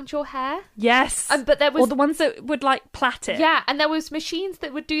around your hair? Yes. But there was... Or the ones that would like plait it. Yeah, and there was machines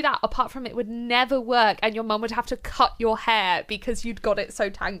that would do that, apart from it would never work and your mum would have to cut your hair because you'd got it so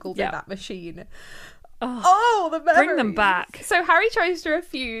tangled in that machine. Oh, the memories. Bring them back. So Harry tries to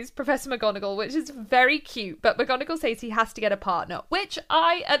refuse Professor McGonagall, which is very cute, but McGonagall says he has to get a partner, which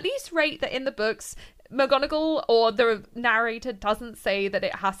I at least rate that in the books, McGonagall or the narrator doesn't say that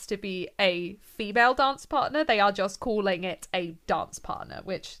it has to be a female dance partner. They are just calling it a dance partner,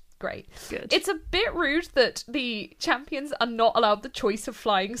 which... great. Good. It's a bit rude that the champions are not allowed the choice of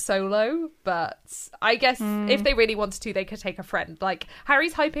flying solo, but I guess if they really wanted to, they could take a friend. Like,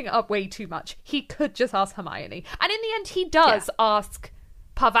 Harry's hyping it up way too much. He could just ask Hermione. And in the end, he does ask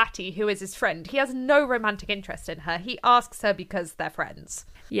Parvati, who is his friend. He has no romantic interest in her. He asks her because they're friends.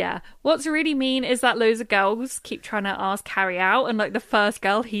 Yeah. What's really mean is that loads of girls keep trying to ask Harry out, and like the first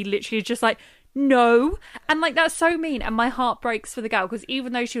girl, he literally is just like, no, and like that's so mean, and my heart breaks for the girl, because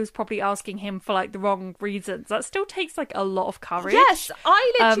even though she was probably asking him for like the wrong reasons, that still takes like a lot of courage. Yes,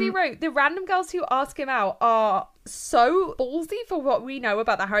 I literally wrote the random girls who ask him out are so ballsy for what we know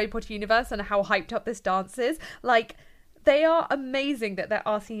about the Harry Potter universe and how hyped up this dance is. Like, they are amazing that they're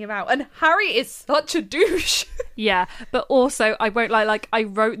asking him out, and Harry is such a douche. Yeah, but also I won't lie, like I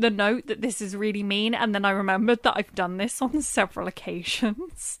wrote the note that this is really mean, and then I remembered that I've done this on several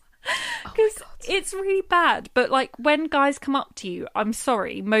occasions. Because it's really bad. But like when guys come up to you, I'm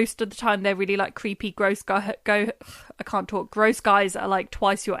sorry, most of the time they're really like creepy, gross gross guys that are like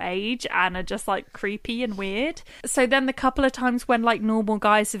twice your age and are just like creepy and weird. So then the couple of times when like normal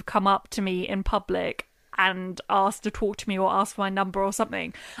guys have come up to me in public and asked to talk to me or asked for my number or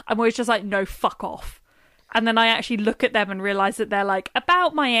something, I'm always just like, no, fuck off. And then I actually look at them and realise that they're like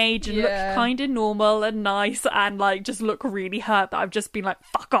about my age and look kind of normal and nice and like just look really hurt that I've just been like,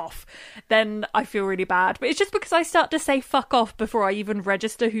 fuck off. Then I feel really bad. But it's just because I start to say fuck off before I even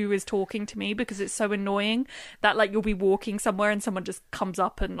register who is talking to me, because it's so annoying that like you'll be walking somewhere and someone just comes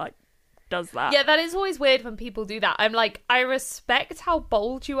up and like does that. Yeah, that is always weird when people do that. I'm like, I respect how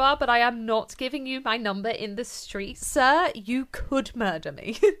bold you are, but I am not giving you my number in the street, sir. You could murder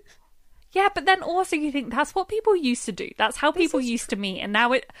me. Yeah, but then also you think that's what people used to do. That's how people used to meet. And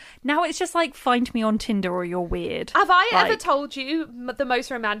now it's just like, find me on Tinder or you're weird. Have I ever told you the most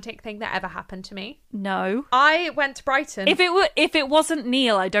romantic thing that ever happened to me? No. I went to Brighton. If it wasn't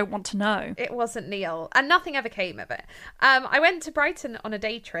Neil, I don't want to know. It wasn't Neil. And nothing ever came of it. I went to Brighton on a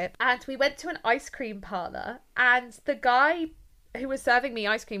day trip and we went to an ice cream parlour, and the guy who was serving me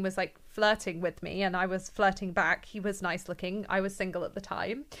ice cream was like flirting with me and I was flirting back. He was nice looking. I was single at the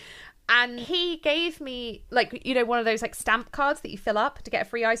time. And he gave me, like, you know, one of those, like, stamp cards that you fill up to get a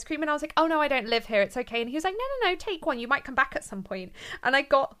free ice cream. And I was like, oh, no, I don't live here. It's okay. And he was like, no, take one. You might come back at some point. And I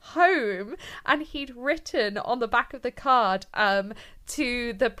got home and he'd written on the back of the card,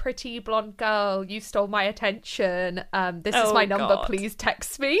 to the pretty blonde girl, you stole my attention. This is my number. God. Please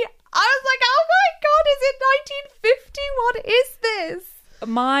text me. I was like, oh, my God, is it 1950? What is this?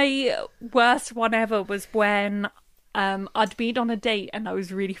 my worst one ever was when I'd been on a date and I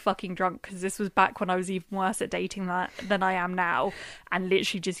was really fucking drunk, because this was back when I was even worse at dating than I am now, and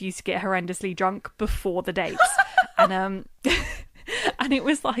literally just used to get horrendously drunk before the dates. And and it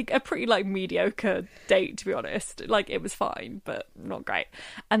was like a pretty like mediocre date, to be honest. Like, it was fine, but not great.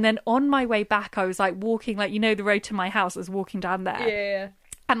 And then on my way back, I was like walking, like, you know, the road to my house, I was walking down there. Yeah.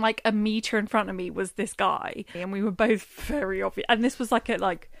 And like a meter in front of me was this guy, and we were both very obvious. And this was like at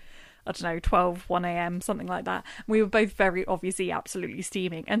like, I don't know, 1 a.m, something like that. We were both very obviously absolutely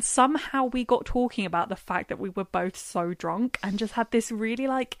steaming. And somehow we got talking about the fact that we were both so drunk, and just had this really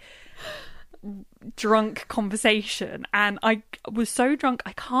like drunk conversation. And I was so drunk,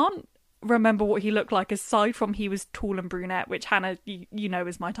 I can't remember what he looked like, aside from he was tall and brunette, which, Hannah, you know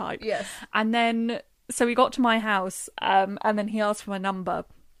is my type. Yes. And then, so we got to my house, and then he asked for my number.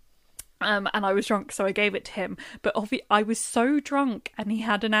 And I was drunk, so I gave it to him. But I was so drunk, and he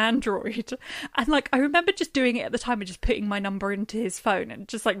had an Android. And, like, I remember just doing it at the time and just putting my number into his phone and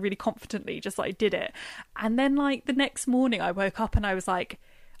just, like, really confidently just, like, did it. And then, like, the next morning I woke up and I was like,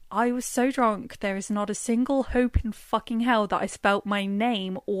 I was so drunk, there is not a single hope in fucking hell that I spelt my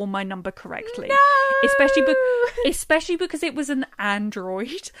name or my number correctly. No! Especially because it was an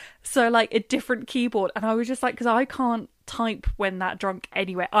Android. So, like, a different keyboard. And I was just like, because I can't type when that drunk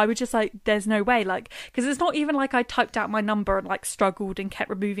anyway. I was just like, there's no way, like, because it's not even like I typed out my number and like struggled and kept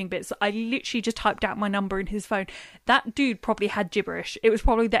removing bits. I literally just typed out my number in his phone. That dude probably had gibberish. It was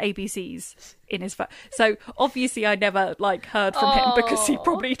probably the ABCs in his phone. So obviously I never like heard from him, because he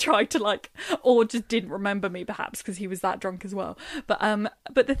probably tried to like, or just didn't remember me, perhaps because he was that drunk as well. But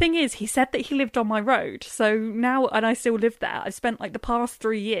the thing is, he said that he lived on my road, so now, and I still live there. I've spent like the past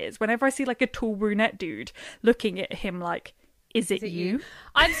 3 years, whenever I see like a tall brunette dude looking at him like, is it you?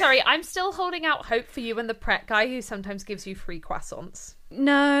 I'm sorry, I'm still holding out hope for you and the Pret guy who sometimes gives you free croissants.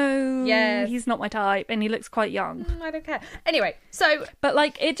 No, yes. He's not my type, and he looks quite young. I don't care. Anyway, so... But,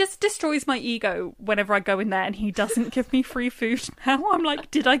 like, it just destroys my ego whenever I go in there and he doesn't give me free food. Now I'm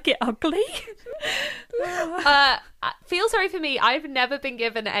like, did I get ugly? Feel sorry for me, I've never been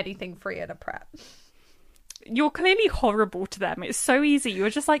given anything free at a Pret. You're clearly horrible to them. It's so easy. You're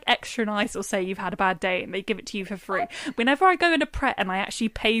just like extra nice, or say you've had a bad day and they give it to you for free. Whenever I go in a Pret and I actually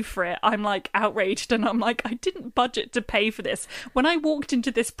pay for it, I'm like outraged, and I'm like, I didn't budget to pay for this. When I walked into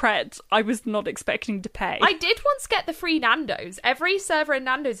this Pret, I was not expecting to pay. I did once get the free Nando's. Every server in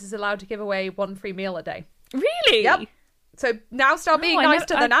Nando's is allowed to give away 1 free meal a day. Really? Yep. So now start being nice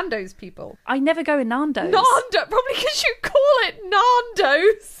to the Nando's people. I never go in Nando's. Probably because you call it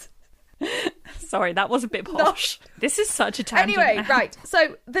Nando's. Sorry, that was a bit posh. No. This is such a tangent. Anyway, right.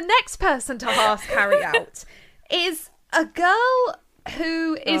 So the next person to ask Harry out is a girl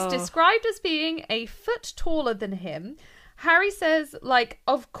who is described as being a foot taller than him. Harry says, like,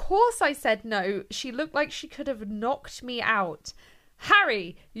 of course I said no. She looked like she could have knocked me out.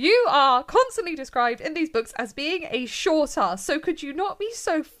 Harry, you are constantly described in these books as being a short ass, so could you not be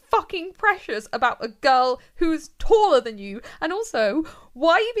so fucking precious about a girl who's taller than you? And also,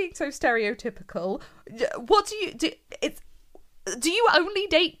 why are you being so stereotypical? What do you do? Do you only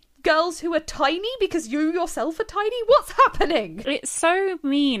date girls who are tiny because you yourself are tiny? What's happening? It's so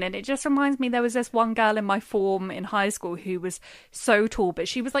mean, and it just reminds me, there was this one girl in my form in high school who was so tall, but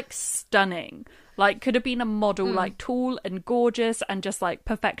she was like stunning. Like, could have been a model, like tall and gorgeous and just like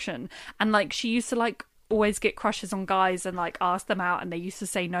perfection. And like, she used to like always get crushes on guys and like ask them out, and they used to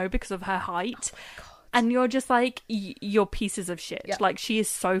say no because of her height. Oh, and you're just like, you're pieces of shit. Yeah. Like, she is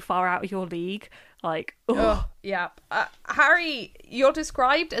so far out of your league. Like, ugh. Yeah. Harry, you're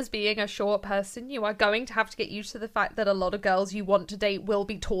described as being a short person. You are going to have to get used to the fact that a lot of girls you want to date will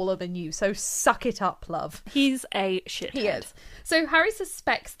be taller than you. So suck it up, love. He's a shithead. He is. So Harry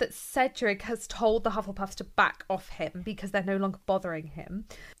suspects that Cedric has told the Hufflepuffs to back off him because they're no longer bothering him.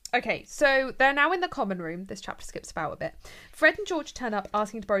 Okay, so they're now in the common room. This chapter skips about a bit. Fred and George turn up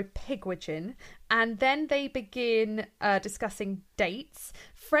asking to borrow Pigwidgeon, and then they begin discussing dates.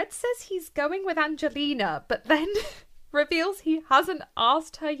 Fred says he's going with Angelina, but then reveals he hasn't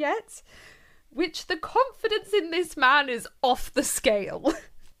asked her yet, which the confidence in this man is off the scale.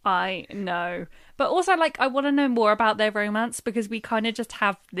 I know. But also, like, I want to know more about their romance, because we kind of just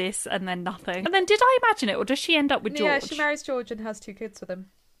have this and then nothing. And then did I imagine it, or does she end up with George? Yeah, she marries George and has 2 kids with him.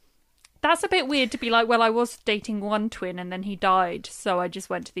 That's a bit weird to be like, well, I was dating one twin and then he died, so I just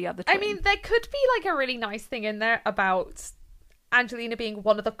went to the other twin. I mean, there could be like a really nice thing in there about Angelina being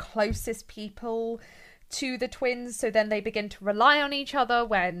one of the closest people to the twins, so then they begin to rely on each other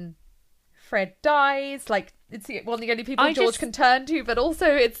when Fred dies. Like, it's one of the only people George can turn to, but also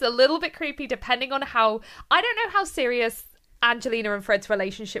it's a little bit creepy depending on how... I don't know how serious Angelina and Fred's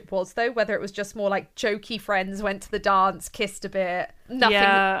relationship was, though. Whether it was just more like jokey friends, went to the dance, kissed a bit. Nothing.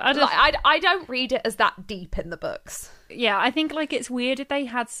 Yeah, I don't read it as that deep in the books. Yeah, I think like it's weird if they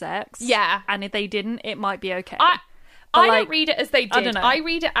had sex. Yeah. And if they didn't, it might be okay. I don't read it as they did. I don't know. I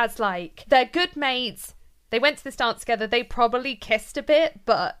read it as like they're good mates. They went to this dance together. They probably kissed a bit,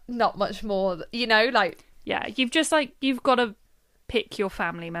 but not much more. You know, like yeah, you've got to pick your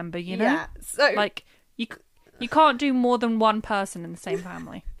family member. You know, yeah. So like you can't do more than one person in the same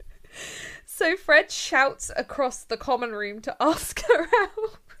family. So Fred shouts across the common room to ask her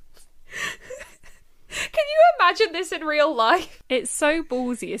out. Can you imagine this in real life? It's so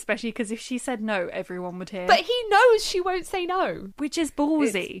ballsy, especially because if she said no, everyone would hear. But he knows she won't say no. Which is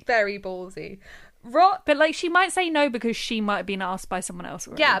ballsy. It's very ballsy. But like she might say no because she might have been asked by someone else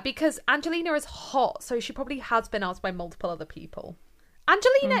already. Yeah, because Angelina is hot, so she probably has been asked by multiple other people.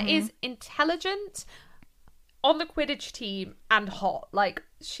 Angelina is intelligent, on the Quidditch team, and hot. Like,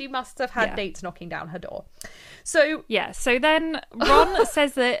 she must have had dates knocking down her door. So yeah, so then Ron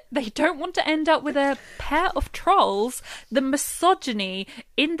says that they don't want to end up with a pair of trolls. The misogyny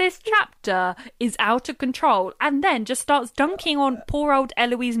in this chapter is out of control, and then just starts dunking on poor old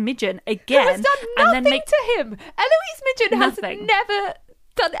Eloise Midgen again. Who has done nothing to him. Eloise Midgen has never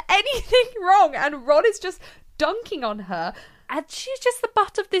done anything wrong, and Ron is just dunking on her. And she's just the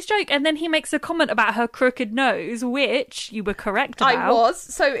butt of this joke. And then he makes a comment about her crooked nose, which you were correct about. I was.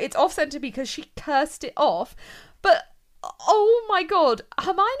 So it's off-centre because she cursed it off. But, oh my God,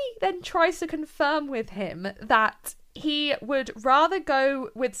 Hermione then tries to confirm with him that he would rather go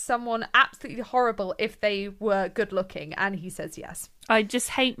with someone absolutely horrible if they were good-looking. And he says yes. I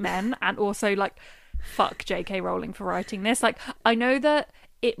just hate men. And also, like, fuck J.K. Rowling for writing this. Like, I know that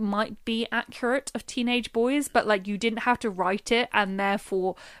it might be accurate of teenage boys, but like you didn't have to write it and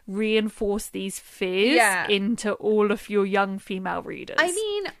therefore reinforce these fears into all of your young female readers. I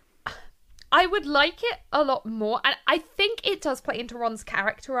mean, I would like it a lot more, and I think it does play into Ron's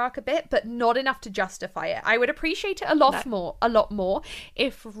character arc a bit, but not enough to justify it. I would appreciate it a lot more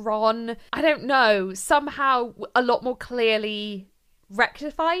if Ron, I don't know, somehow a lot more clearly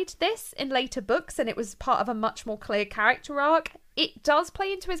rectified this in later books and it was part of a much more clear character arc. It does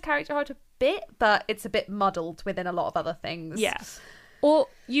play into his character arc a bit, but it's a bit muddled within a lot of other things. Yeah. Or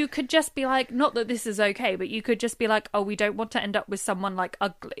you could just be like, not that this is okay, but you could just be like, oh, we don't want to end up with someone like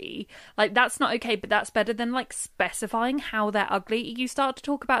ugly. Like, that's not okay, but that's better than like specifying how they're ugly. You start to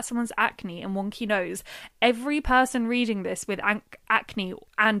talk about someone's acne and wonky nose. Every person reading this with acne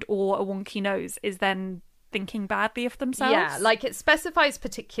and or a wonky nose is then thinking badly of themselves. Yeah, like it specifies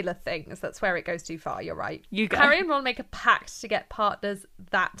particular things. That's where it goes too far. You're right. You go. Harry and Ron make a pact to get partners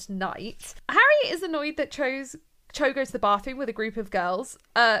that night. Harry is annoyed that Cho goes to the bathroom with a group of girls.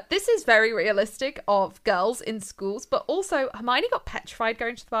 This is very realistic of girls in schools, but also Hermione got petrified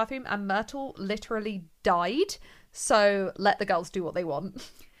going to the bathroom and Myrtle literally died. So let the girls do what they want.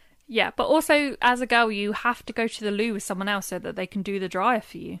 Yeah, but also as a girl, you have to go to the loo with someone else so that they can do the dryer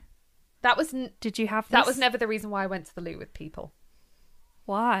for you. Did you have this? That was never the reason why I went to the loo with people.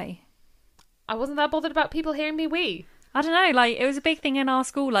 Why? I wasn't that bothered about people hearing me wee. I don't know, like, it was a big thing in our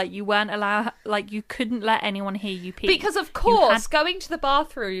school, like, you weren't allowed, like, you couldn't let anyone hear you pee. Because, of course, going to the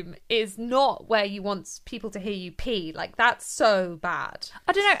bathroom is not where you want people to hear you pee. Like, that's so bad.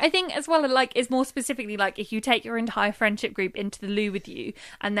 I don't know, I think, as well, like, it's more specifically, like, if you take your entire friendship group into the loo with you,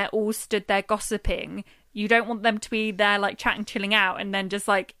 and they're all stood there gossiping, you don't want them to be there, like, chatting, chilling out, and then just,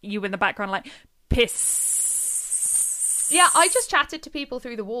 like, you in the background, like, piss. Yeah, I just chatted to people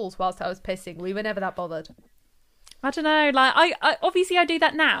through the walls whilst I was pissing. We were never that bothered. I don't know, like, I obviously I do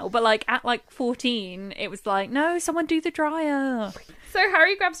that now, but, like, at, like, 14, it was like, no, someone do the dryer. So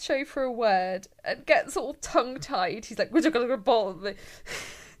Harry grabs Cho for a word and gets all tongue-tied. He's like, we're just going to go ball.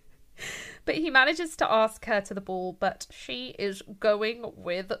 But he manages to ask her to the ball, but she is going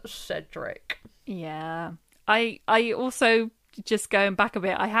with Cedric. Yeah. I also, just going back a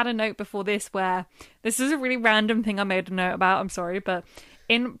bit, I had a note before this where, this is a really random thing I made a note about, I'm sorry, but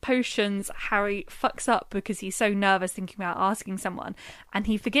in potions, Harry fucks up because he's so nervous thinking about asking someone, and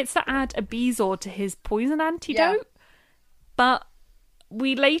he forgets to add a Bezoar to his poison antidote. Yeah. But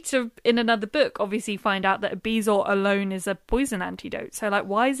we later, in another book, obviously find out that a Bezoar alone is a poison antidote. So, like,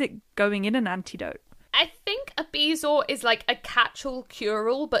 why is it going in an antidote? I think a Bezoar is, like, a catch-all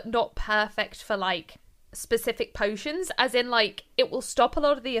cure-all, but not perfect for, like, specific potions, as in, like, it will stop a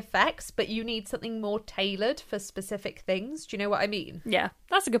lot of the effects, but you need something more tailored for specific things. Do you know what I mean? Yeah,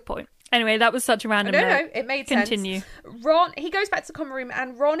 that's a good point. Anyway, that was such a random note. No, it made sense. Continue. Ron, he goes back to the common room,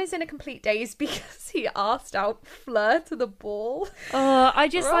 and Ron is in a complete daze because he asked out Fleur to the ball. I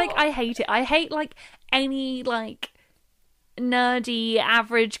just, like, I hate it. I hate, like, any, like, nerdy,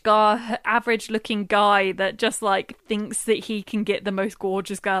 average-looking guy that just, like, thinks that he can get the most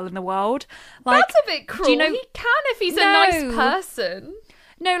gorgeous girl in the world. Like, that's a bit cruel. Do you know, he can if he's a nice person.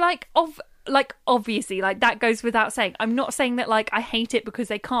 No, obviously, like, that goes without saying. I'm not saying that, like, I hate it because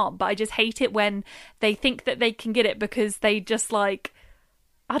they can't, but I just hate it when they think that they can get it because they just, like,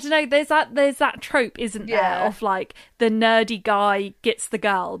 I don't know, there's that trope, isn't there, of, like, the nerdy guy gets the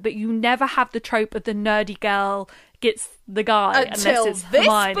girl, but you never have the trope of the nerdy girl gets the guy until unless it's this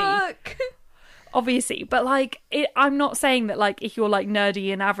Hermione. Book. Obviously, but, like, I'm not saying that, like, if you're, like,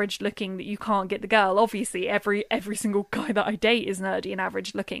 nerdy and average looking that you can't get the girl. Obviously, every single guy that I date is nerdy and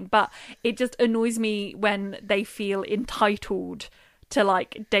average looking, but it just annoys me when they feel entitled to,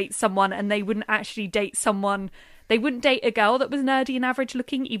 like, date someone and they wouldn't actually date someone. They wouldn't date a girl that was nerdy and average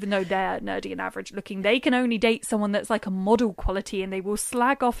looking, even though they're nerdy and average looking. They can only date someone that's like a model quality, and they will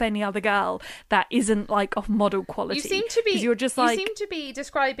slag off any other girl that isn't like of model quality. You seem to be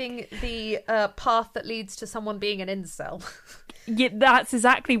describing the path that leads to someone being an incel. Yeah, that's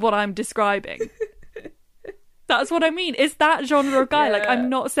exactly what I'm describing. That's what I mean. It's that genre of guy. Yeah. Like, I'm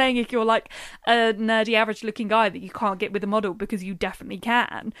not saying if you're like a nerdy average looking guy that you can't get with a model, because you definitely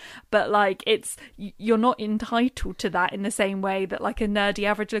can. But like, you're not entitled to that in the same way that like a nerdy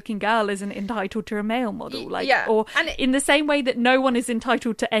average looking girl isn't entitled to a male model. Like, in the same way that no one is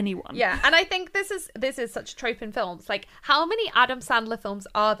entitled to anyone. Yeah, and I think this is such a trope in films. Like, how many Adam Sandler films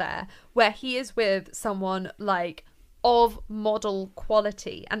are there where he is with someone like of model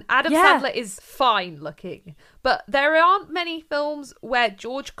quality, and Adam Sandler is fine looking, but there aren't many films where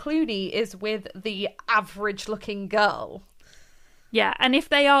George Clooney is with the average looking girl. Yeah, and if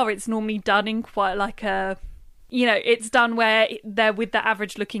they are, it's normally done in quite like a, you know, it's done where they're with the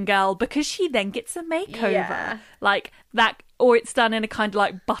average looking girl because she then gets a makeover, like that, or it's done in a kind of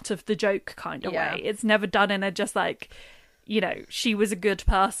like butt of the joke kind of way. It's never done in a just like, you know, she was a good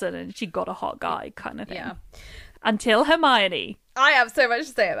person and she got a hot guy kind of thing. Yeah. Until Hermione. I have so much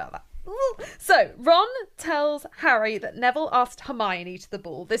to say about that. So, Ron tells Harry that Neville asked Hermione to the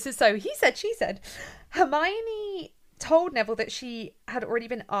ball. This is so he said, she said. Hermione told Neville that she had already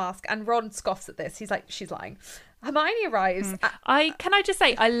been asked, and Ron scoffs at this. He's like, she's lying. Hermione arrives. Can I just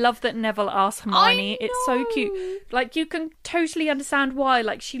say, I love that Neville asked Hermione. It's so cute. Like, you can totally understand why.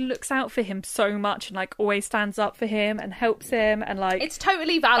 Like, she looks out for him so much and like always stands up for him and helps him, and like, it's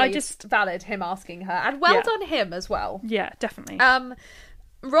totally valid him asking her, and well done him as well. Yeah, definitely.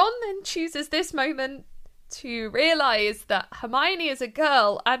 Ron then chooses this moment to realise that Hermione is a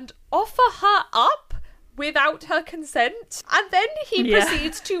girl and offer her up without her consent, and then he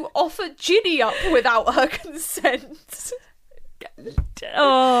proceeds to offer Ginny up without her consent.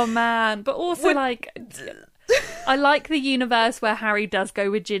 Oh man. But also I like the universe where Harry does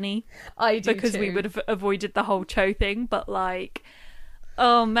go with Ginny. I do because too. We would have avoided the whole Cho thing, but like,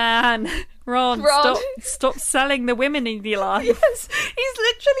 oh man, Ron. Stop selling the women in your life. Yes, he's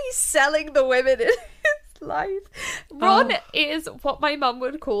literally selling the women in his life. Ron is what my mum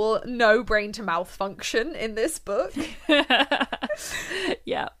would call no brain to mouth function in this book.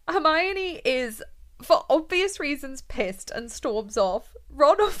 Yeah. Hermione is, for obvious reasons, pissed and storms off.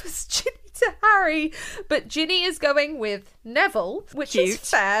 Ron offers Ginny to Harry, but Ginny is going with Neville, which is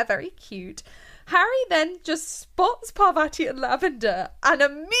fair, very cute. Harry then just spots Parvati and Lavender and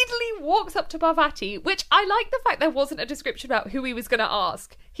immediately walks up to Parvati, which I like the fact there wasn't a description about who he was going to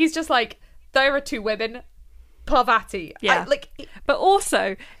ask. He's just like, there are two women, Parvati. Yeah. But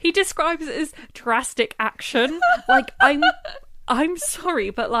also, he describes it as drastic action. Like, I'm sorry,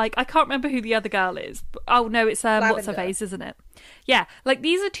 but like, I can't remember who the other girl is. Oh no, it's what's her face, isn't it? Yeah, like,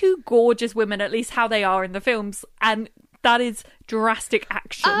 these are two gorgeous women, at least how they are in the films, and that is drastic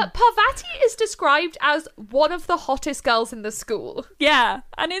action. Parvati is described as one of the hottest girls in the school. Yeah,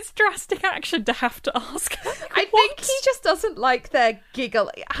 and it's drastic action to have to ask her. I think he just doesn't like their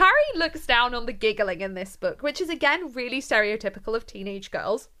giggling. Harry looks down on the giggling in this book, which is again really stereotypical of teenage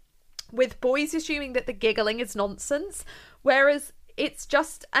girls, with boys assuming that the giggling is nonsense, whereas it's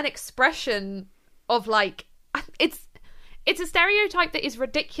just an expression of like, it's a stereotype that is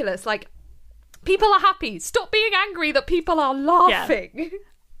ridiculous. Like, people are happy. Stop being angry that people are laughing. Yeah.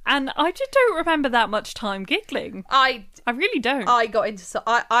 And I just don't remember that much time giggling. I really don't. I got into...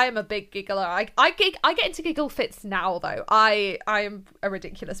 I am a big giggler. I get into giggle fits now, though. I am a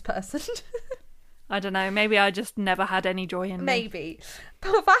ridiculous person. I don't know. Maybe I just never had any joy in me. Maybe.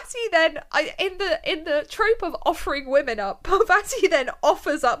 Parvati then... in the trope of offering women up, Parvati then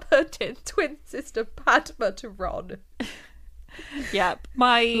offers up her twin sister Padma to Ron. Yeah,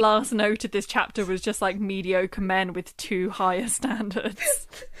 my last note of this chapter was just like mediocre men with too higher standards.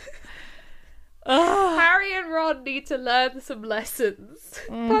 Harry and Ron need to learn some lessons.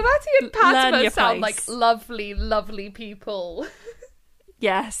 Parvati and Padma sound like lovely, lovely people.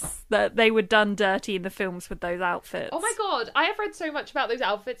 Yes, that they were done dirty in the films with those outfits. Oh my god, I have read so much about those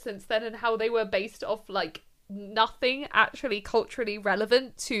outfits since then and how they were based off like nothing actually culturally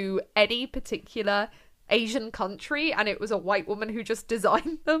relevant to any particular Asian country, and it was a white woman who just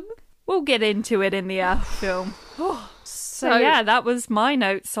designed them. We'll get into it in the film. So yeah, that was my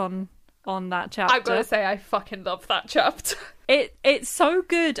notes on that chapter. I've got to say, I fucking love that chapter. It's so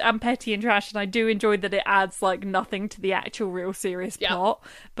good and petty and trash, and I do enjoy that it adds like nothing to the actual real serious plot,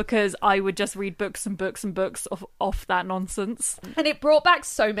 because I would just read books and books and books off that nonsense. And it brought back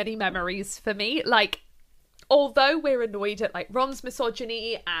so many memories for me. Like, although we're annoyed at like Ron's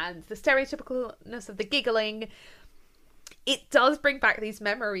misogyny and the stereotypicalness of the giggling, it does bring back these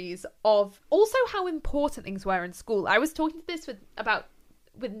memories of also how important things were in school. I was talking to this with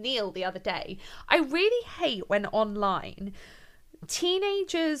Neil the other day. I really hate when online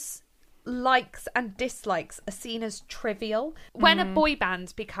teenagers' likes and dislikes are seen as trivial. When a boy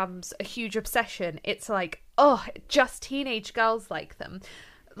band becomes a huge obsession, it's like, oh, just teenage girls like them.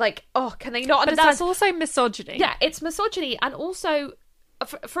 Like, oh, can they not understand? But that's also misogyny. Yeah, it's misogyny. And also,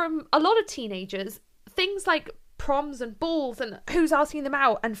 from a lot of teenagers, things like proms and balls and who's asking them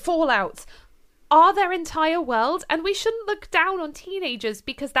out and fallouts are their entire world, and we shouldn't look down on teenagers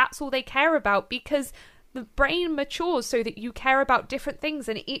because that's all they care about, because the brain matures so that you care about different things,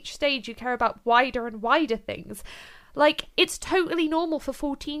 and each stage you care about wider and wider things. Like, it's totally normal for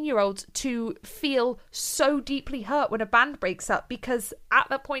 14-year-olds to feel so deeply hurt when a band breaks up, because at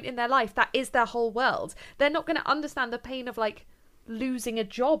that point in their life, that is their whole world. They're not going to understand the pain of, like, losing a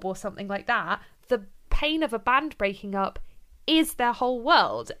job or something like that. The pain of a band breaking up is their whole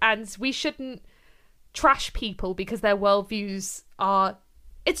world, and we shouldn't trash people because their worldviews are...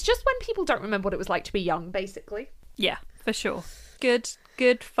 It's just when people don't remember what it was like to be young, basically. Yeah, for sure. Good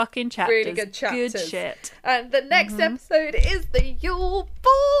fucking chapters. Really good chapters. Good shit. And the next episode is the Yule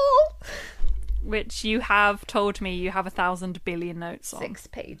Ball, which you have told me you have 1,000 billion notes on. 6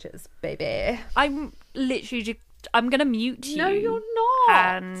 pages, baby. I'm literally just... I'm going to mute you. No, you're not.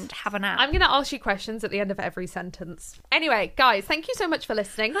 And have a nap. I'm going to ask you questions at the end of every sentence. Anyway, guys, thank you so much for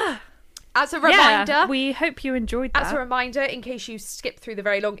listening. As a reminder... we hope you enjoyed that. As a reminder, in case you skipped through the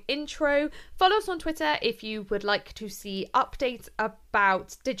very long intro, follow us on Twitter if you would like to see updates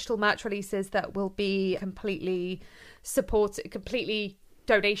about digital merch releases that will be completely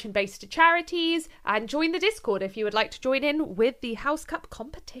donation-based to charities, and join the Discord if you would like to join in with the House Cup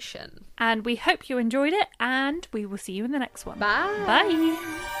competition. And we hope you enjoyed it, and we will see you in the next one. Bye. Bye.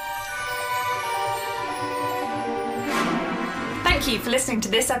 Thank you for listening to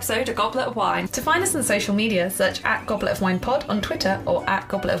this episode of Goblet of Wine. To find us on social media, search @Goblet of Wine Pod on Twitter or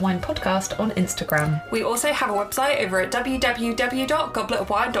 @Goblet of Wine Podcast on Instagram. We also have a website over at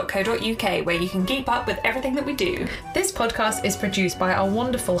www.gobletofwine.co.uk where you can keep up with everything that we do. This podcast is produced by our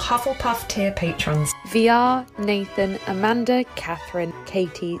wonderful Hufflepuff tier patrons: VR, Nathan, Amanda, Catherine,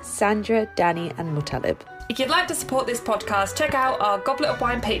 Katie, Sandra, Danny and Mutalib. If you'd like to support this podcast, check out our Goblet of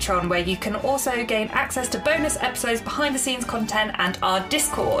Wine Patreon, where you can also gain access to bonus episodes, behind-the-scenes content, and our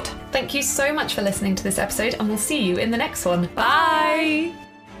Discord. Thank you so much for listening to this episode, and we'll see you in the next one. Bye!